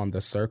you were on the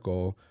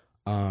circle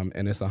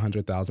and it's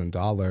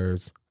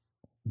 $100,000,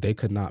 they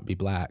could not be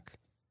black.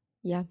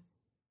 Yeah.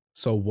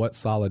 So what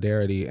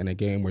solidarity in a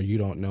game where you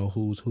don't know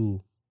who's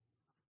who?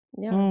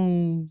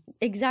 Yeah.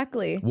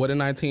 Exactly.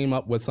 Wouldn't I team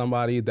up with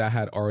somebody that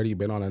had already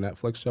been on a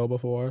Netflix show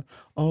before?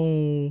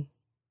 Oh,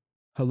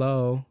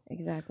 hello.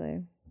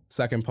 Exactly.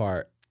 Second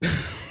part.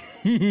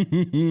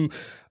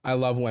 I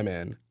love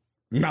women.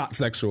 Not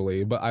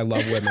sexually, but I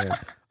love women.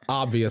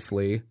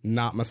 Obviously,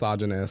 not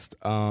misogynist.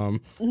 No,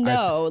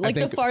 I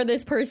think the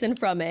farthest person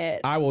from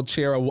it. I will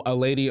cheer a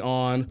lady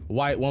on,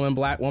 white woman,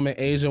 black woman,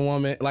 Asian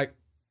woman. Like,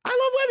 I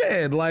love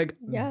women. Like,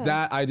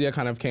 that idea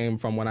kind of came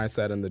from when I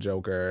said in The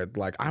Joker,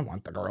 like, I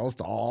want the girls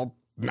to all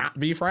not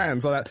be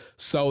friends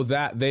so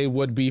that they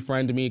would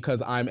befriend me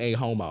because I'm a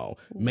homo.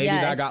 Maybe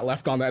that got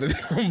left on that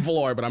room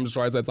floor, but I'm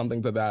sure I said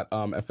something to that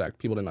effect.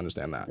 People didn't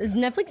understand that.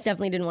 Netflix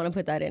definitely didn't want to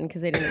put that in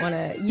because they didn't want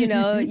to, you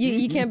know,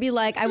 you can't be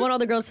like, I want all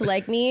the girls to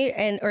like me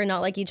or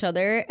not like each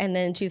other and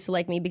then choose to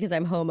like me because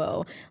I'm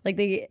homo.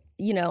 Like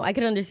you know, I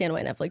could understand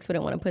why Netflix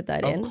wouldn't want to put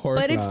that in. Of course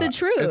but not. It's the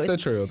truth. It's the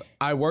truth.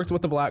 I worked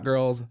with the black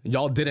girls.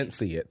 Y'all didn't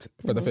see it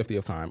for the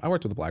 50th time. I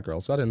worked with the black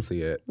girls, so I didn't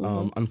see it,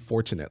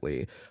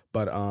 unfortunately.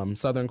 But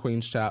Southern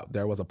Queens chat,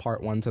 there was a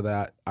part 1 to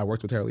that. I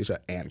worked with Tara Alicia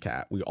and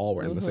Kat. We all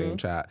were in the same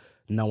chat.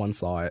 No one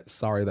saw it.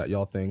 Sorry that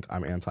y'all think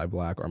I'm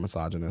anti-black or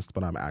misogynist,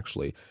 but I'm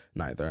actually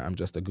neither. I'm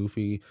just a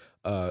goofy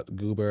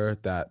goober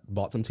that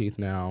bought some teeth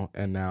now,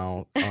 and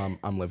now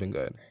I'm living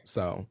good.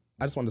 So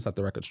I just wanted to set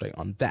the record straight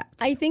on that.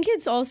 I think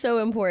it's also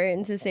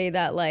important to say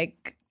that,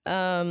 like,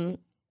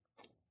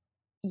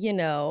 you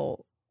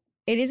know,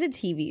 it is a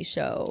TV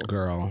show.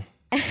 Girl,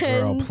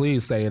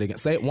 please say it again.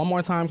 Say it one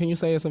more time. Can you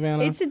say it,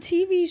 Savannah? It's a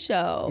TV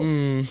show.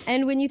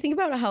 And when you think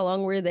about how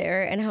long we're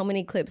there and how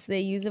many clips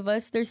they use of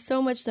us, there's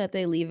so much that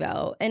they leave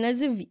out. And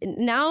as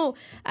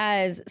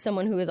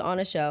someone who is on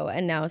a show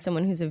and now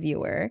someone who's a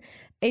viewer,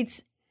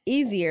 it's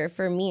easier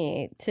for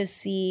me to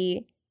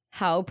see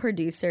how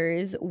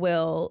producers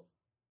will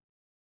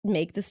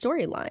make the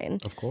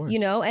storyline. Of course. You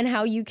know, and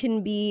how you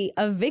can be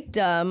a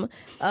victim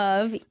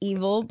of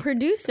evil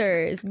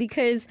producers.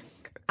 Because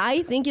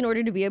I think in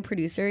order to be a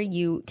producer,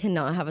 you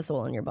cannot have a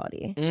soul in your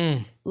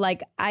body.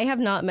 Like, I have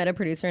not met a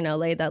producer in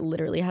LA that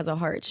literally has a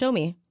heart. Show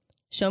me.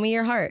 Show me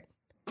your heart.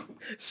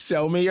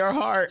 Show me your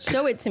heart.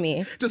 Show it to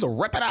me. Just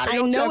rip it out of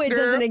your chest, I know it girl.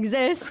 doesn't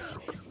exist.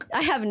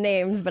 I have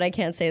names, but I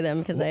can't say them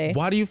because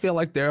Why do you feel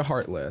like they're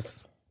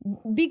heartless?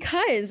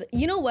 Because,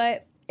 you know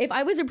what? If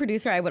I was a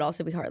producer, I would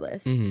also be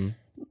heartless.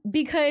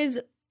 Because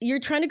you're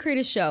trying to create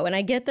a show, and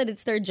I get that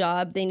it's their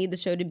job. They need the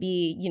show to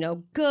be, you know,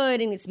 good.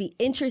 It needs to be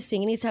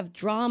interesting. It needs to have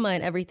drama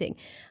and everything.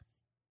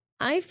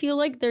 I feel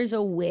like there's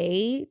a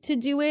way to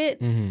do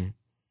it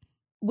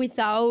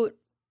without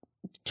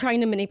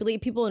trying to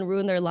manipulate people and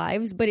ruin their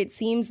lives. But it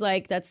seems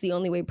like that's the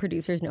only way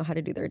producers know how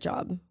to do their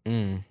job.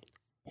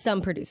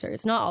 Some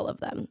producers, not all of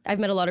them. I've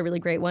met a lot of really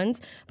great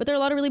ones, but there are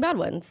a lot of really bad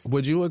ones.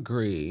 Would you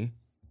agree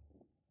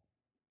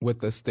with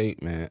the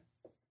statement,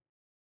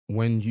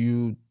 when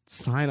you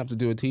sign up to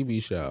do a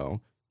TV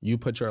show, you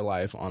put your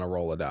life on a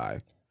roll or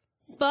die?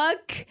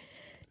 Fuck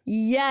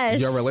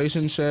yes. Your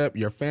relationship,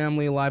 your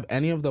family life,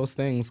 any of those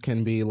things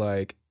can be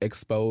like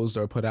exposed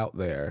or put out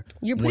there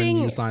You're when putting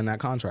you sign that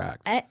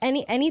contract.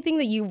 anything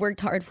that you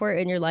worked hard for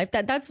in your life.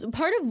 That's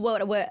part of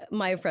what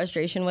my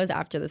frustration was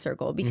after The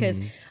Circle,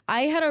 because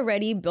I had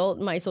already built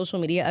my social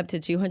media up to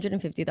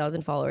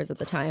 250,000 followers at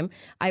the time.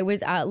 I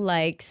was at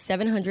like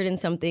 700 and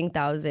something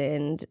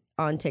thousand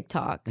on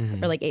TikTok,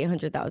 or like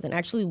 800,000. I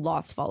actually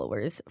lost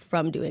followers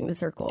from doing The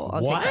Circle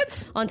on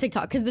TikTok. On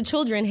TikTok, because the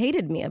children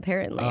hated me,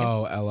 apparently.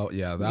 Oh, LO.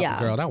 Yeah,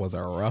 girl, that was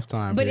a rough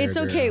time. But period, it's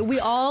okay. girl. We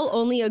all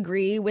only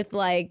agree with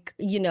like,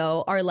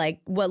 our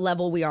like what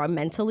level we are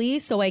mentally.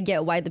 So I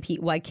get why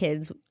why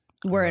kids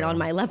weren't on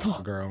my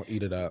level. Girl,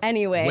 eat it up.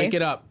 Anyway. Wake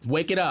it up.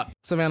 Wake it up.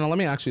 Savannah, let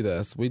me ask you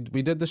this. We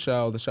did the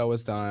show. The show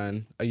was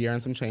done a year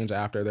and some change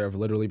after. There have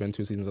literally been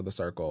 2 seasons of The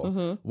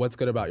Circle. What's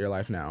good about your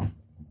life now?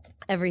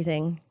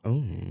 Everything.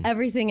 Oh.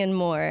 Everything and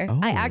more. Oh.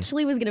 I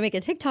actually was going to make a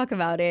TikTok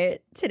about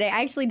it today.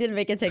 I actually did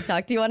make a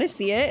TikTok. Do you want to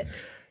see it?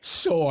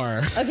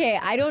 Sure. Okay,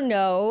 I don't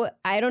know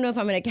if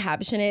I'm going to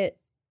caption it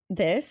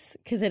this,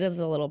 because it is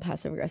a little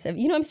passive aggressive.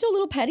 I'm still a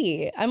little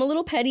petty. I'm a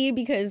little petty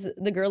because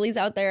the girlies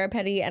out there are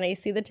petty, and I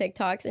see the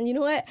TikToks, and you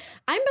know what?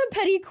 I'm a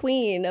petty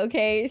queen,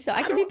 okay? So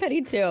I can be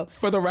petty too.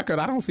 For the record,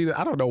 I don't see that.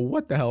 I don't know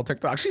what the hell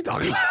TikTok she's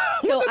talking about.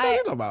 So what the hell you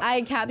talking about?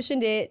 I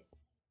captioned it,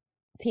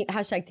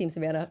 hashtag Team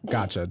Savannah.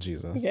 Gotcha,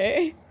 Jesus.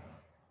 Okay.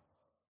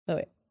 Oh,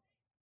 wait.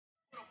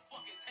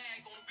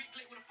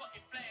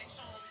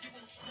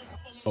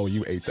 Oh,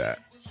 you ate that.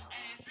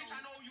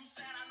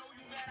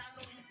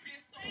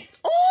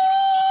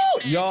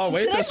 Y'all,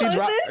 wait till she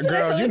drops.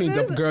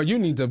 Girl, you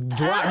need to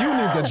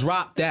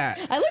drop that.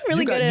 I look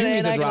really good at it. You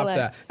need to not drop gonna lie.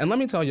 that. And let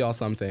me tell y'all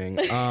something.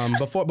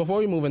 Before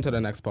we move into the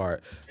next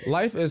part,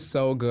 life is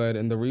so good,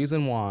 and the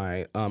reason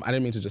why I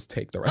didn't mean to just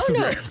take the rest of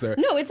your answer.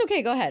 No, it's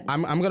okay. Go ahead.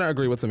 I'm gonna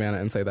agree with Savannah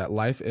and say that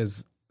life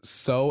is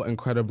so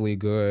incredibly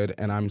good,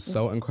 and I'm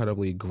so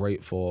incredibly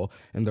grateful.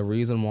 And the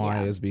reason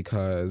why is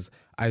because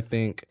I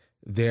think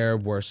there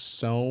were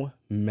so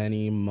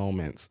many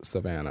moments,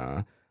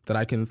 Savannah, that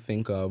I can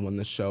think of when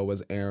the show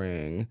was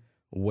airing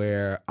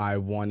where I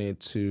wanted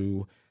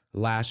to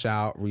lash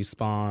out,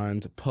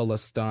 respond, pull a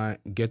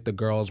stunt, get the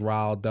girls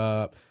riled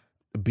up,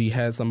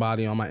 behead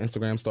somebody on my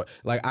Instagram story.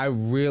 Like, I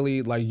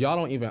really, like, y'all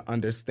don't even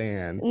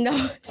understand.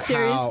 No,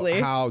 seriously.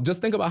 How just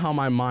think about how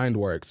my mind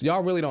works.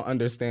 Y'all really don't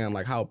understand,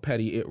 like, how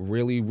petty it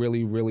really,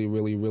 really, really,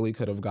 really, really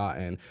could have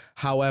gotten.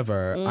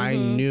 However, I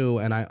knew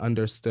and I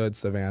understood,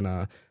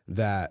 Savannah,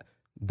 that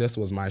this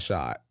was my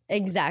shot.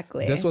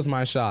 Exactly. This was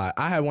my shot.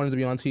 I had wanted to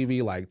be on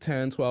TV like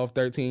 10, 12,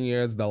 13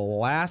 years. The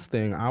last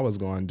thing I was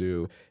going to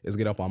do is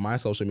get up on my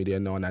social media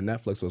knowing that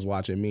Netflix was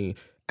watching me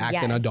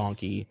acting a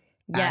donkey.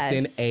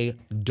 Acting a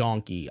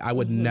donkey. I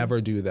would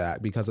never do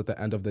that, because at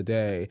the end of the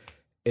day,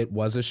 it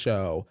was a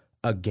show,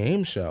 a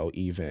game show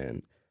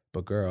even.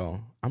 But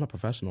girl, I'm a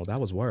professional. That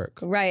was work.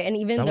 Right. And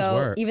even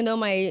though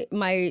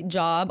my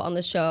job on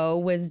the show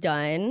was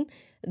done,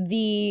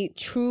 the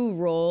true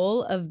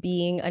role of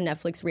being a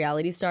Netflix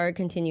reality star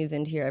continues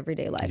into your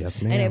everyday life.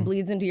 Yes, ma'am. And it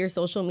bleeds into your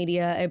social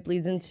media. It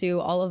bleeds into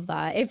all of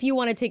that. If you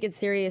want to take it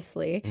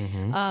seriously,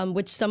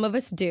 which some of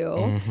us do.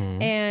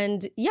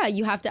 And yeah,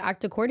 you have to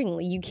act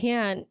accordingly. You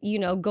can't,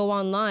 go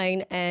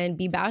online and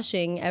be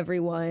bashing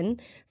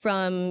everyone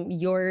from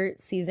your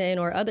season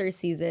or other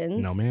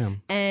seasons. No,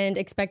 ma'am. And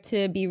expect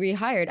to be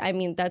rehired. I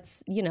mean,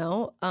 that's,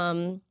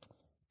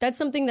 that's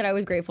something that I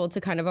was grateful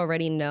to kind of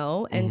already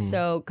know. And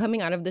so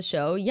coming out of the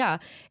show,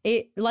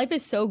 life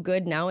is so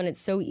good now, and it's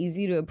so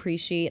easy to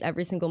appreciate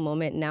every single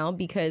moment now,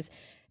 because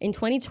in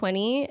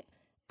 2020,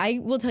 I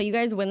will tell you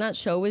guys, when that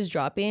show was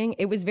dropping,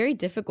 it was very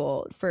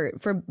difficult for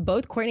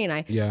both Courtney and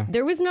I. Yeah.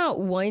 There was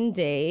not one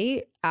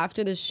day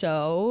after the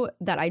show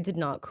that I did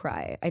not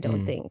cry, I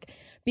don't think,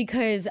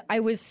 because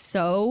I was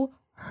so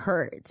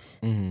hurt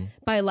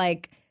by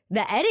like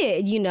the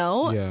edit,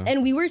 Yeah.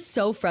 And we were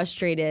so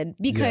frustrated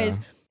because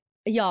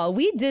y'all,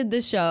 we did the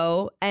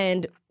show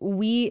and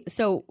we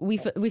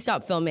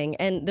stopped filming,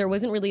 and there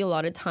wasn't really a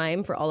lot of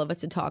time for all of us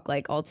to talk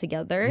like all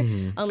together.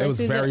 It was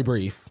very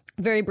brief.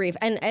 Very brief.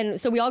 And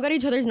so we all got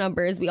each other's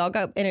numbers. We all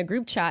got in a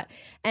group chat,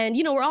 and,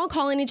 we're all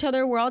calling each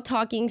other. We're all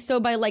talking.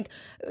 So by like,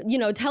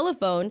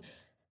 telephone,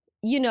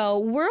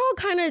 we're all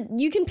kind of,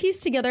 you can piece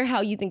together how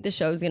you think the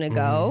show's going to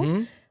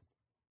go.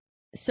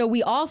 So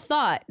we all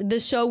thought the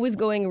show was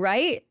going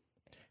right,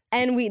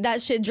 and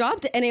that shit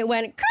dropped and it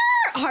went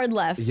hard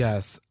left.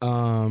 Yes.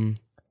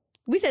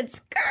 We said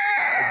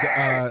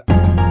skirt.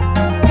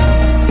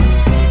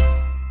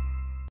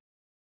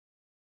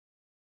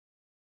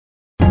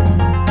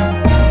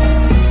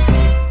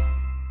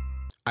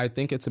 I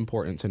think it's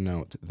important to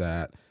note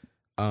that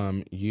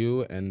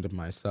you and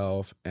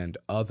myself and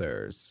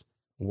others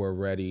were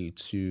ready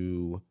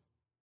to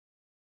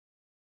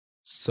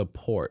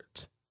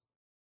support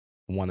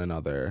one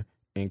another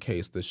in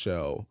case the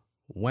show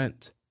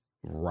went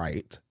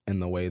right in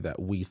the way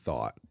that we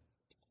thought.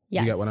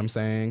 Yes. You get what I'm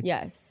saying?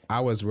 Yes. I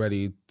was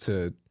ready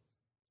to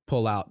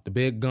pull out the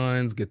big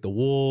guns, get the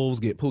wolves,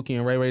 get Pookie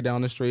and Ray Ray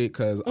down the street,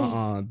 because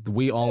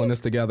we all in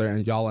this together,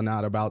 and y'all are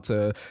not about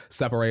to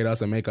separate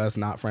us and make us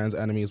not friends,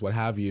 enemies, what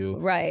have you.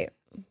 Right.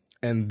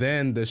 And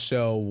then the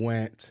show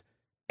went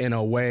in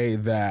a way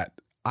that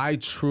I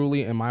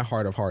truly, in my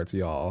heart of hearts,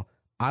 y'all,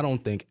 I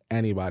don't think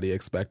anybody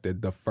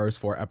expected the first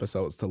 4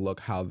 episodes to look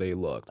how they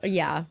looked.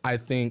 Yeah. I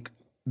think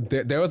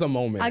there was a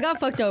moment. I got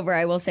fucked over,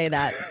 I will say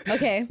that.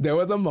 Okay. There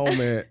was a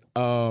moment,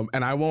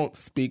 and I won't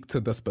speak to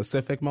the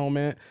specific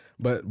moment,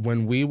 but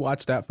when we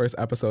watched that first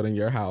episode in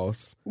your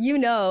house, You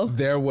know.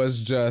 there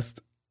was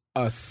just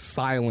a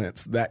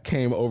silence that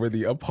came over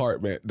the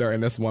apartment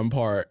during this one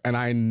part. And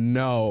I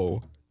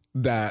know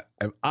that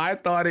if I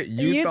thought it,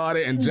 you thought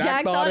it, and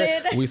Jack thought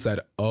it, we said,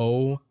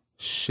 oh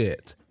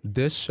shit.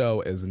 This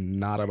show is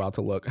not about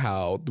to look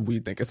how we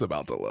think it's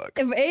about to look.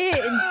 If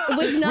it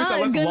was not we said,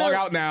 let's gonna log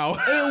out now.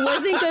 It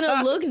wasn't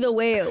gonna look the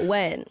way it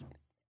went.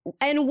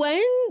 And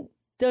when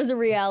does a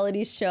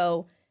reality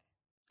show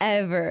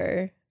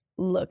ever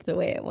look the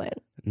way it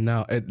went?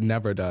 No, it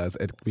never does.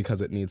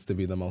 Because it needs to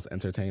be the most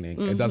entertaining.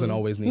 It doesn't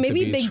always need Maybe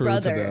to be Big true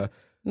Brother. to the.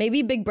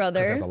 Maybe Big Brother.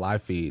 Because there's a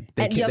live feed.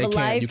 And you have a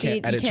live you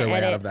feed, can't edit you your can't way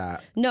out edit. of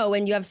that. No,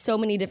 and you have so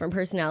many different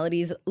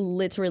personalities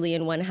literally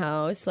in one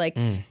house. Like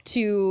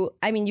you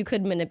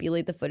could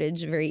manipulate the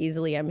footage very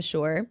easily, I'm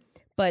sure.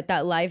 But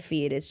that live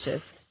feed is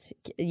just,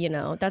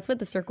 that's what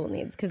the circle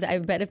needs. Because I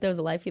bet if there was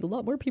a live feed, a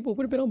lot more people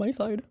would have been on my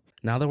side.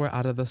 Now that we're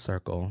out of the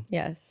circle,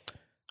 Yes.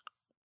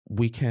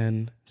 we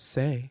can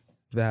say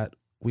that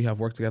we have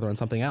worked together on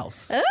something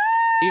else.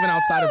 Even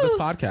outside of this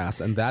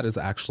podcast, and that is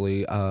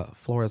actually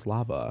Floor is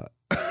Lava.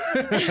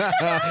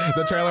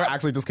 The trailer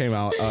actually just came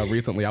out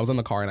recently. I was in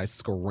the car and I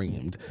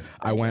screamed.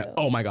 I went,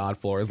 oh my God,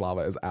 Floor is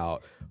Lava is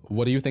out.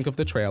 What do you think of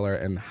the trailer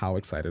and how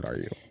excited are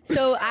you?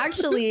 So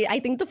actually, I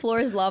think The Floor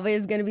is Lava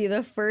is going to be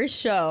the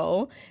first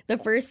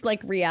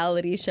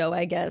reality show,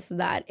 I guess,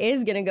 that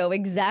is going to go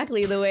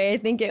exactly the way I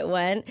think it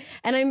went.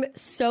 And I'm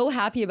so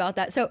happy about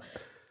that. So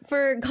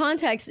for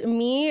context,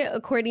 me,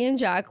 Courtney, and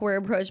Jack were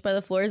approached by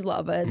The Floor is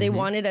Lava. They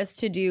wanted us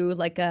to do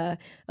like a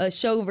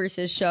show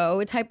versus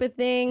show type of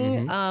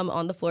thing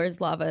on The Floor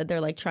is Lava.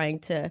 They're like trying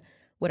to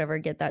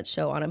get that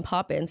show on and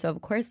pop in. So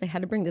of course they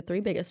had to bring the 3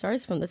 biggest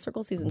stars from the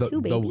Circle season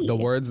 2, baby. The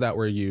words that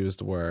were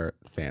used were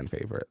fan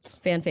favorites.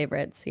 Fan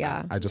favorites,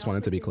 yeah. I just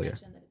wanted to be clear.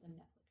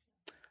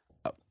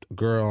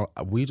 Girl,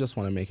 we just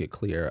want to make it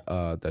clear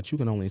that you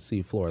can only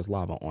see Floor is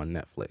Lava on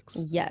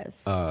Netflix.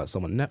 Yes. So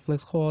when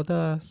Netflix called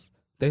us,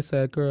 they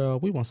said, girl,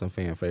 we want some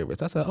fan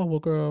favorites. I said, oh, well,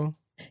 girl,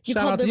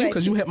 shout out to you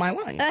because you hit my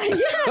line.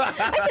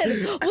 I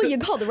said, well, you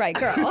called the right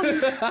girl.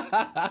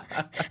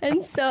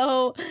 And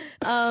so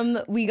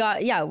we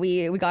got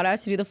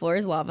asked to do The Floor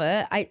is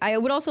Lava. I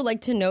would also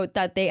like to note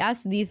that they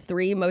asked the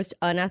 3 most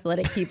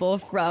unathletic people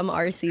from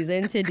our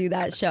season to do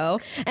that show.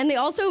 And they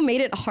also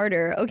made it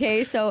harder,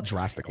 okay? So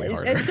drastically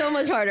harder. It's so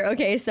much harder.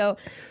 Okay, so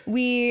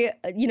we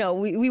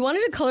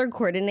wanted to color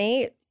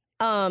coordinate.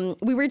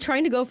 We were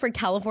trying to go for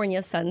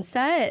California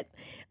Sunset.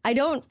 I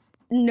don't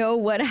know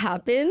what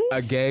happened.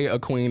 A gay, a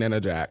queen, and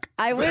a jack.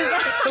 I was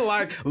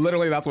like,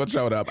 literally, that's what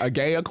showed up. A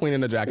gay, a queen,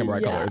 and a jack in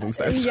bright colors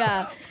instead.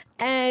 Yeah.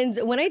 And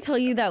when I tell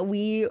you that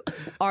we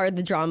are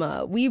the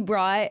drama,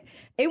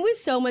 it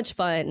was so much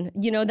fun.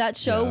 That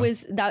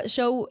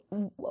show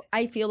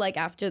I feel like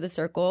after The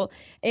Circle,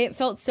 it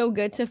felt so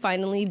good to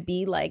finally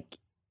be like,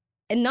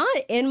 and not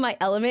in my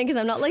element because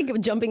I'm not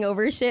like jumping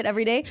over shit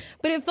every day,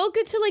 but it felt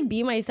good to like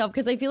be myself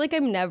because I feel like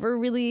I'm never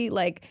really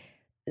like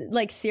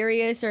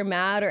serious or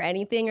mad or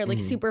anything or like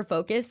super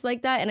focused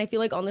like that. And I feel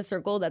like on The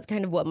Circle, that's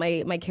kind of what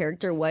my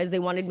character was. They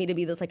wanted me to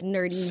be this like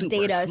nerdy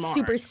Super smart.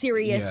 super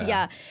serious.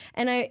 Yeah.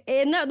 And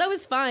that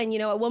was fine.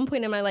 At one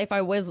point in my life,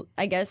 I was,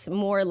 I guess,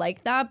 more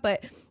like that.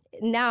 But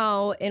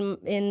now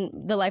in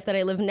the life that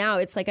I live now,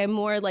 it's like I'm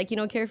more like,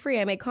 carefree.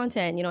 I make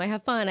content, I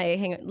have fun. I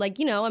hang like,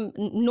 I'm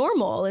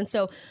normal. And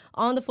so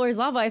on The Floor is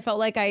Lava, I felt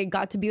like I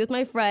got to be with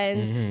my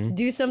friends,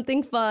 do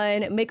something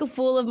fun, make a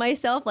fool of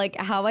myself like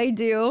how I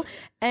do,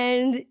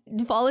 and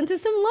fall into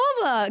some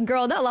lava.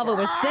 Girl, that lava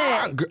was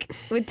thick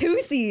with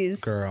 2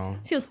 C's. Girl,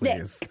 she was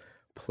please. thick.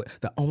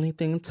 The only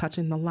thing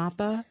touching the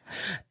lava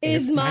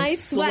is my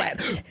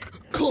sweat.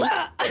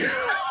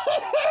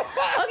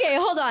 Okay,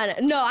 hold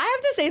on. No, I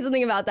have to say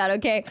something about that,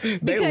 okay?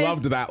 They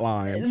loved that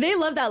line. They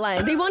loved that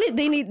line.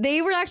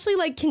 They were actually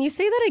like, can you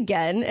say that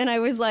again? And I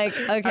was like,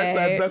 okay. I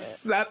said the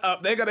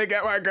setup. They're gonna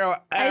get my girl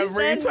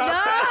every time.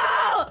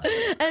 No!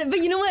 But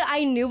you know what?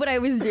 I knew what I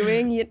was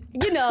doing.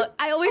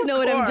 I always know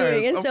what I'm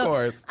doing. And so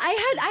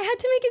I had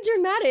to make it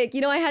dramatic.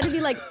 I had to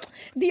be like,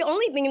 the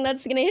only thing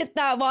that's gonna hit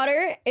that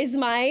water is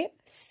my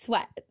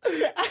sweat.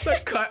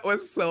 The cut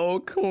was so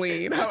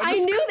clean.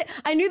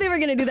 I knew they were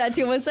gonna do that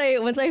too. Once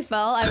I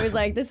fell, I was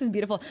like, this is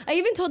beautiful. I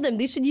even told them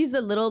they should use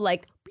the little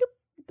like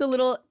bloop, the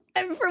little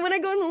for when I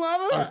go in the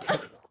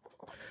lava.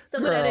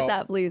 Someone edit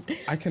that, please.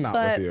 I cannot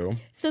with you.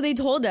 So they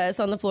told us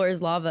on The Floor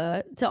is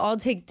Lava to all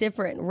take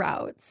different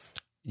routes.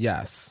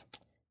 Yes.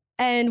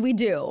 And we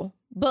do.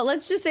 But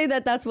let's just say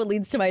that that's what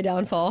leads to my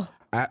downfall.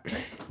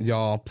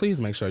 Y'all, please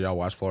make sure y'all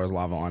watch Floor is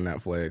Lava on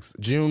Netflix.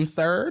 June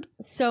 3rd?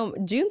 So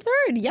June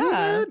 3rd, yeah. June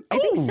 3rd? I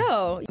think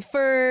so.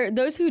 For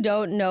those who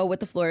don't know what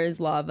The Floor is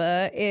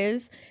Lava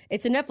is,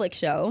 it's a Netflix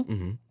show.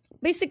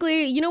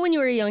 basically, you know when you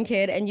were a young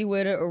kid and you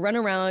would run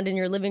around in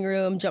your living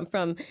room, jump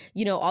from,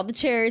 you know, all the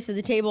chairs to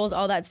the tables,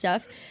 all that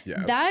stuff.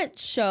 Yes. That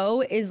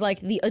show is like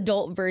the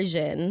adult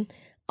version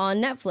on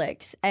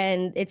Netflix,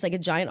 and it's like a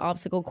giant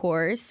obstacle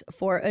course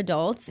for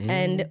adults.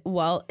 And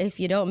well, if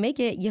you don't make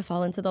it, you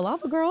fall into the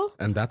lava, girl.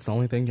 And that's the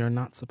only thing you're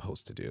not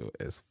supposed to do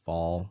is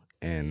fall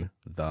in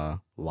the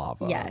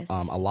lava. Yes.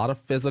 A lot of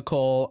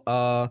physical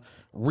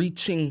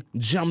reaching,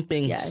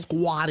 jumping, Yes.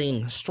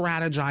 squatting,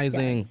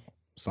 strategizing, Yes.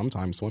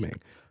 sometimes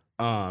swimming,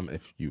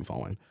 if you've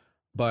fallen.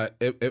 But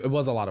it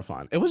was a lot of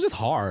fun. It was just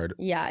hard.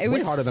 Yeah, it Way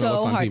was harder so than it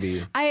looks on hard.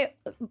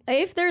 TV.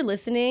 If they're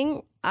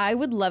listening, I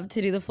would love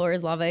to do the floor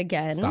is lava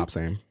again. Stop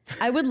saying.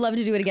 I would love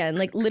to do it again.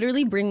 Like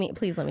literally bring me,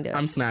 please let me do it.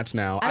 I'm snatched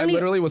now. I don't even-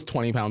 literally was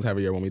 20 pounds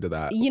heavier when we did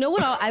that. You know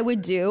what I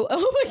would do?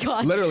 Oh my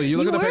God. Literally, you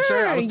look at the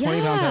picture, I was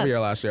 20 pounds yeah. heavier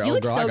last year. You Oh,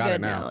 look girl, so I got good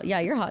it now. Yeah,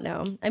 you're hot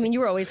now. I mean, you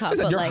were always hot. She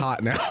said but you're like,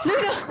 hot now.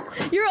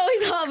 No, you're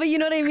always hot, but you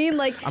know what I mean?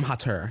 Like, I'm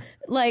hotter.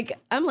 like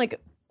I'm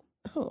like,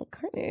 oh,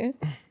 Courtney.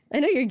 I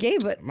know you're gay,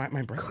 but My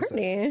breast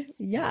Courtney, is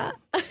yeah.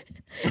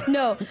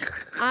 No,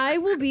 I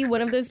will be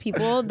one of those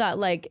people that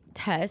like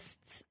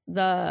tests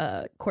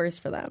the course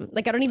for them.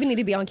 Like, I don't even need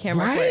to be on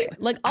camera right. for it.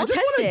 Like, I'll I just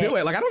test want it. to do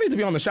it. Like, I don't need to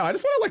be on the show. I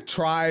just want to like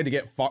try to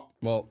get far.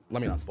 Well,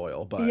 let me not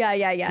spoil, but Yeah.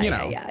 you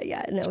know,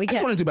 Yeah. No, we I just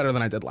can't. want to do better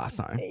than I did last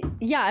time.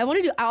 Yeah, I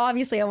want to do.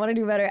 Obviously, I want to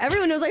do better.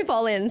 Everyone knows I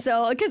fall in,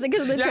 so because of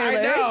the Yeah, trailer.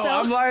 I know. So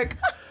I'm like,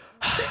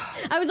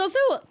 I was also.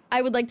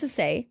 I would like to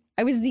say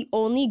I was the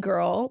only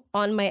girl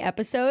on my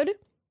episode.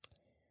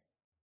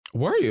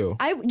 were you?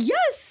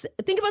 Yes.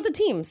 Think about the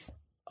teams.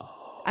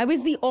 I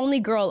was the only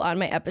girl on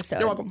my episode.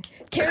 You're welcome.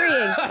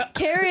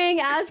 Carrying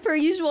as per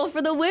usual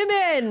for the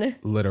women.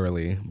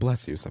 Literally,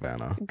 bless you,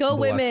 Savannah. Go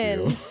Bless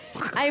women. you.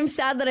 I am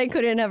sad that I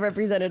couldn't have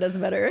represented us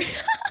better.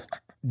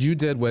 You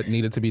did what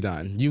needed to be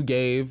done. You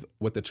gave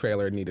what the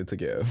trailer needed to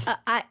give.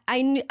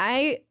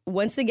 I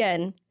once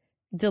again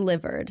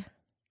delivered.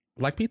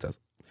 Like pizzas.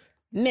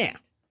 Now,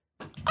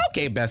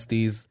 okay,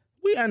 besties.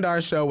 We end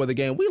our show with a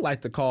game we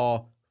like to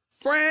call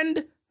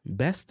Friend,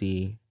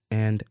 Bestie,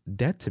 and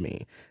Dead to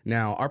Me.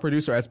 Now, our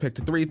producer has picked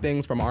 3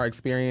 things from our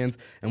experience,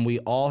 and we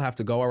all have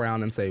to go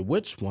around and say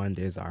which one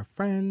is our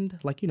friend,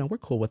 like, you know, we're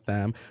cool with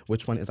them,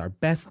 which one is our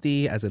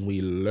bestie, as in we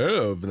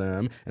love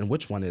them, and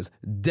which one is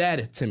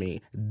dead to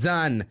me,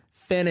 done,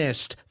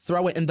 finished,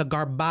 throw it in the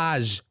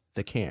garbage,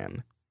 the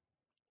can.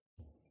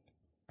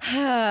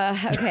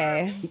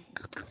 Okay.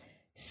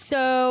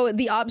 So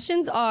the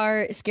options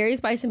are Scary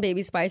Spice and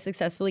Baby Spice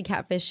successfully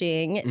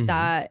catfishing.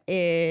 That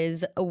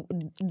is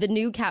the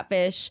new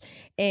catfish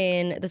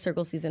in The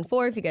Circle season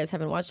 4. If you guys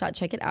haven't watched that,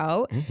 check it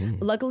out.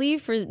 Luckily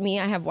for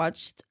me, I have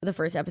watched the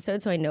first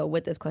episode, so I know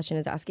what this question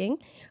is asking.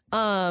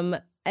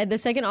 And the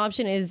second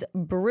option is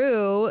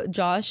Brew,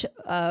 Josh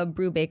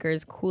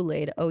Brubaker's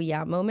Kool-Aid oh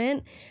yeah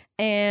moment.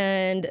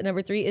 And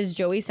number 3 is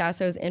Joey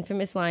Sasso's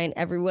infamous line,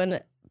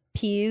 everyone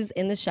pees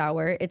in the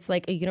shower. It's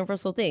like a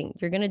universal thing.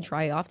 You're gonna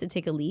dry off to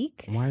take a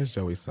leak. Why is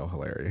Joey so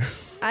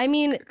hilarious? I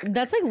mean,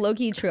 that's like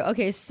low-key true.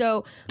 Okay,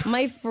 so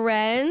my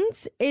friend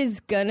is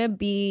gonna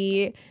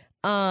be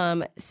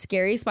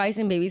Scary Spice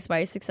and Baby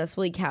Spice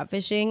successfully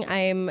catfishing.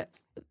 I'm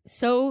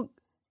so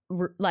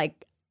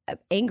like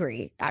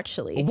angry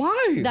actually.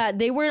 Why? That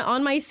they weren't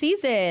on my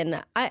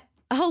season.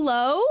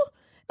 Hello?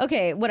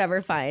 Okay,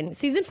 whatever, fine.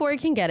 Season 4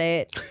 can get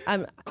it.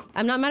 I'm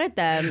not mad at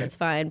them. It's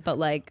fine, but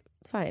like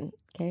fine.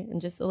 Okay, I'm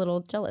just a little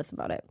jealous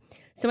about it.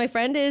 So my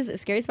friend is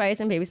Scary Spice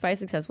and Baby Spice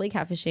successfully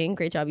catfishing.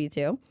 Great job, you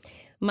two.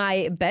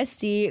 My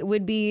bestie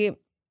would be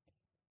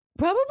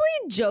probably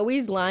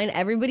Joey's line,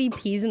 everybody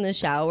pees in the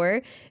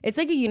shower. It's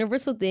like a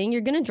universal thing.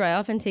 You're going to dry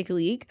off and take a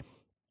leak.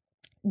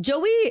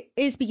 Joey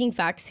is speaking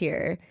facts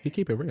here. He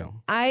keep it real.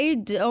 I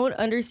don't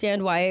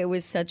understand why it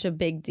was such a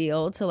big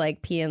deal to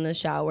like pee in the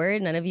shower.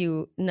 None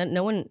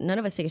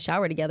of us take a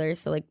shower together.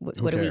 So like, what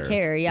do we cares?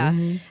 care? Yeah.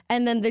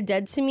 And then the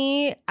dead to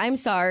me, I'm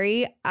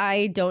sorry.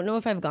 I don't know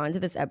if I've gone to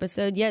this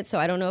episode yet.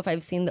 So I don't know if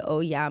I've seen the oh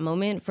yeah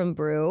moment from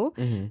Brew,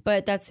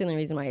 but that's the only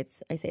reason why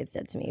I say it's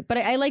dead to me. But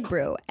I like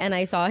Brew and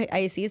I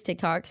see his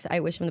TikToks.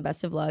 I wish him the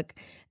best of luck.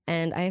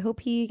 And I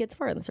hope he gets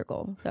far in the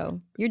circle. So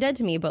you're dead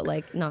to me, but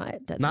like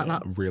not dead to me.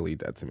 Not really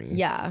dead to me.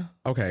 Yeah.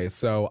 Okay,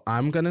 so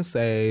I'm gonna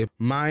say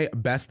my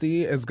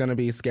bestie is gonna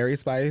be Scary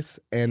Spice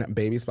and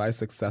Baby Spice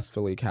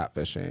successfully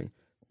catfishing.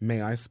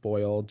 May I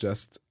spoil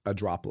just a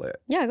droplet?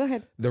 Yeah, go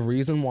ahead. The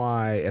reason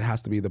why it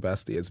has to be the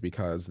bestie is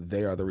because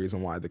they are the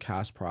reason why the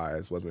cash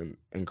prize wasn't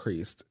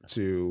increased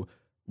to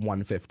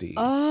 150.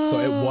 So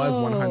it was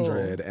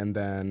 100, and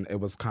then it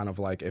was kind of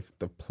like if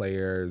the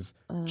players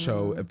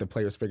if the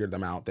players figured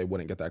them out, they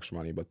wouldn't get the extra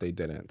money, but they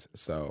didn't.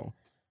 So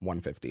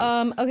 150.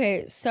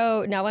 Okay,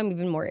 so now I'm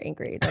even more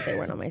angry that they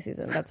weren't on my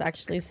season. That's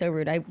actually so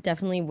rude. I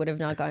definitely would have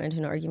not gotten into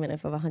an argument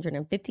if of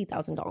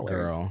 $150,000.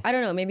 Girl. I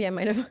don't know. Maybe I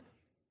might have.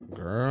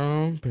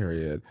 Girl,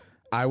 period.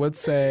 I would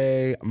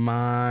say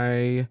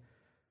my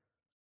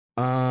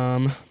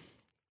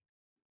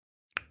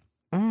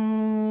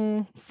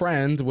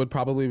friend would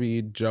probably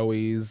be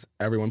Joey's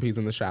Everyone Pees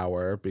in the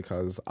Shower,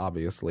 because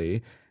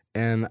obviously.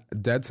 And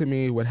dead to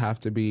me would have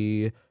to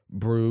be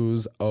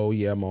Bru's oh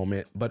yeah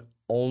moment, but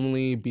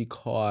only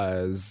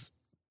because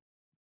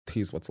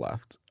he's what's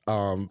left.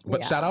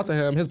 But shout out to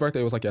him. His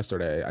birthday was like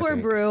yesterday. Poor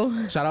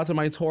Bru. Shout out to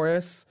my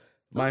Taurus,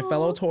 my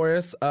fellow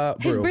Taurus.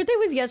 His Bru. birthday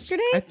was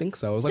yesterday? I think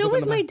so. So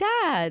was my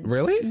dad.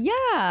 Really?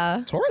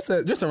 Yeah.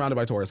 Tauruses. You're surrounded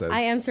by Tauruses.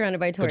 I am surrounded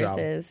by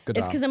Tauruses. Good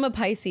It's job. because I'm a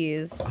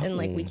Pisces, and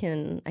like I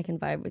can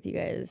vibe with you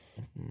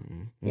guys.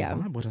 Yeah.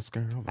 Vibe with us,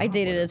 girl. I Vibe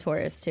dated with a us.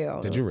 Taurus too.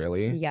 Did you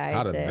really? Yeah, I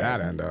How did did.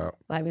 that end up?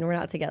 Well, I mean, we're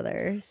not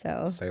together,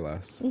 so. Say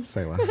less.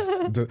 Say less.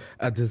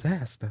 A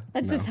disaster.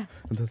 A No, disaster.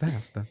 A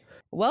disaster.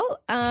 Well,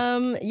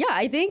 yeah,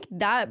 I think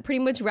that pretty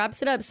much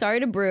wraps it up. Sorry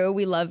to Bru,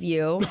 we love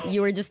you. You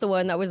were just the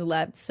one that was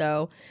left,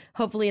 so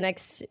hopefully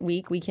next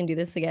week we can do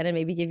this again and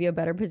maybe give you a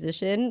better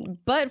position.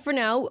 But for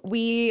now,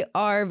 we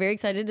are very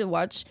excited to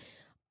watch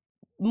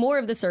more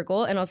of The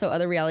Circle and also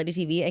other reality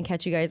TV and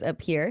catch you guys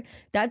up here.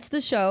 That's the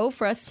show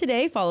for us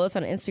today. Follow us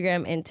on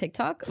Instagram and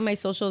TikTok. My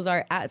socials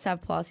are at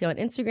Sav Palacio on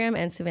Instagram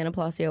and Savannah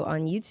Palacio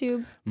on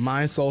YouTube.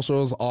 My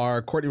socials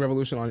are Courtney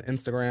Revolution on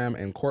Instagram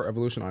and Court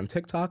Revolution on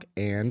TikTok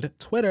and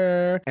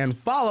Twitter. And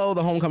follow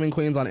the Homecoming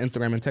Queens on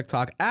Instagram and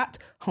TikTok at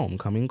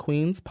Homecoming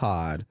Queens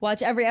Pod.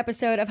 Watch every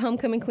episode of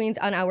Homecoming Queens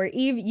on our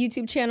Eve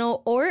YouTube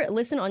channel or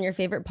listen on your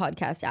favorite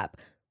podcast app.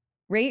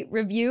 Rate,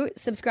 review,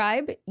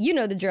 subscribe. You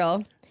know the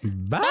drill.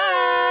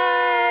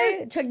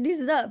 Bye. Chuck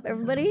deuces up,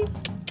 everybody.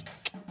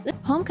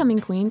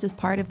 Homecoming Queens is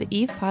part of the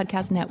Eve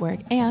Podcast Network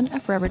and a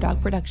Forever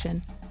Dog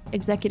production.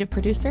 Executive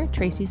producer,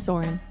 Tracy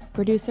Soren.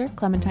 Producer,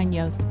 Clementine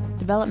Yost.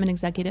 Development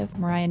executive,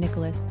 Mariah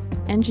Nicholas.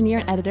 Engineer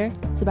and editor,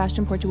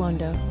 Sebastian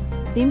Portuondo.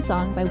 Theme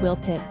song by Will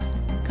Pitts.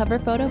 Cover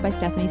photo by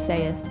Stephanie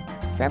Sayas.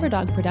 Forever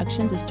Dog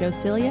Productions is Joe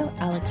Cilio,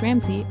 Alex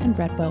Ramsey, and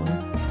Brett Bowen.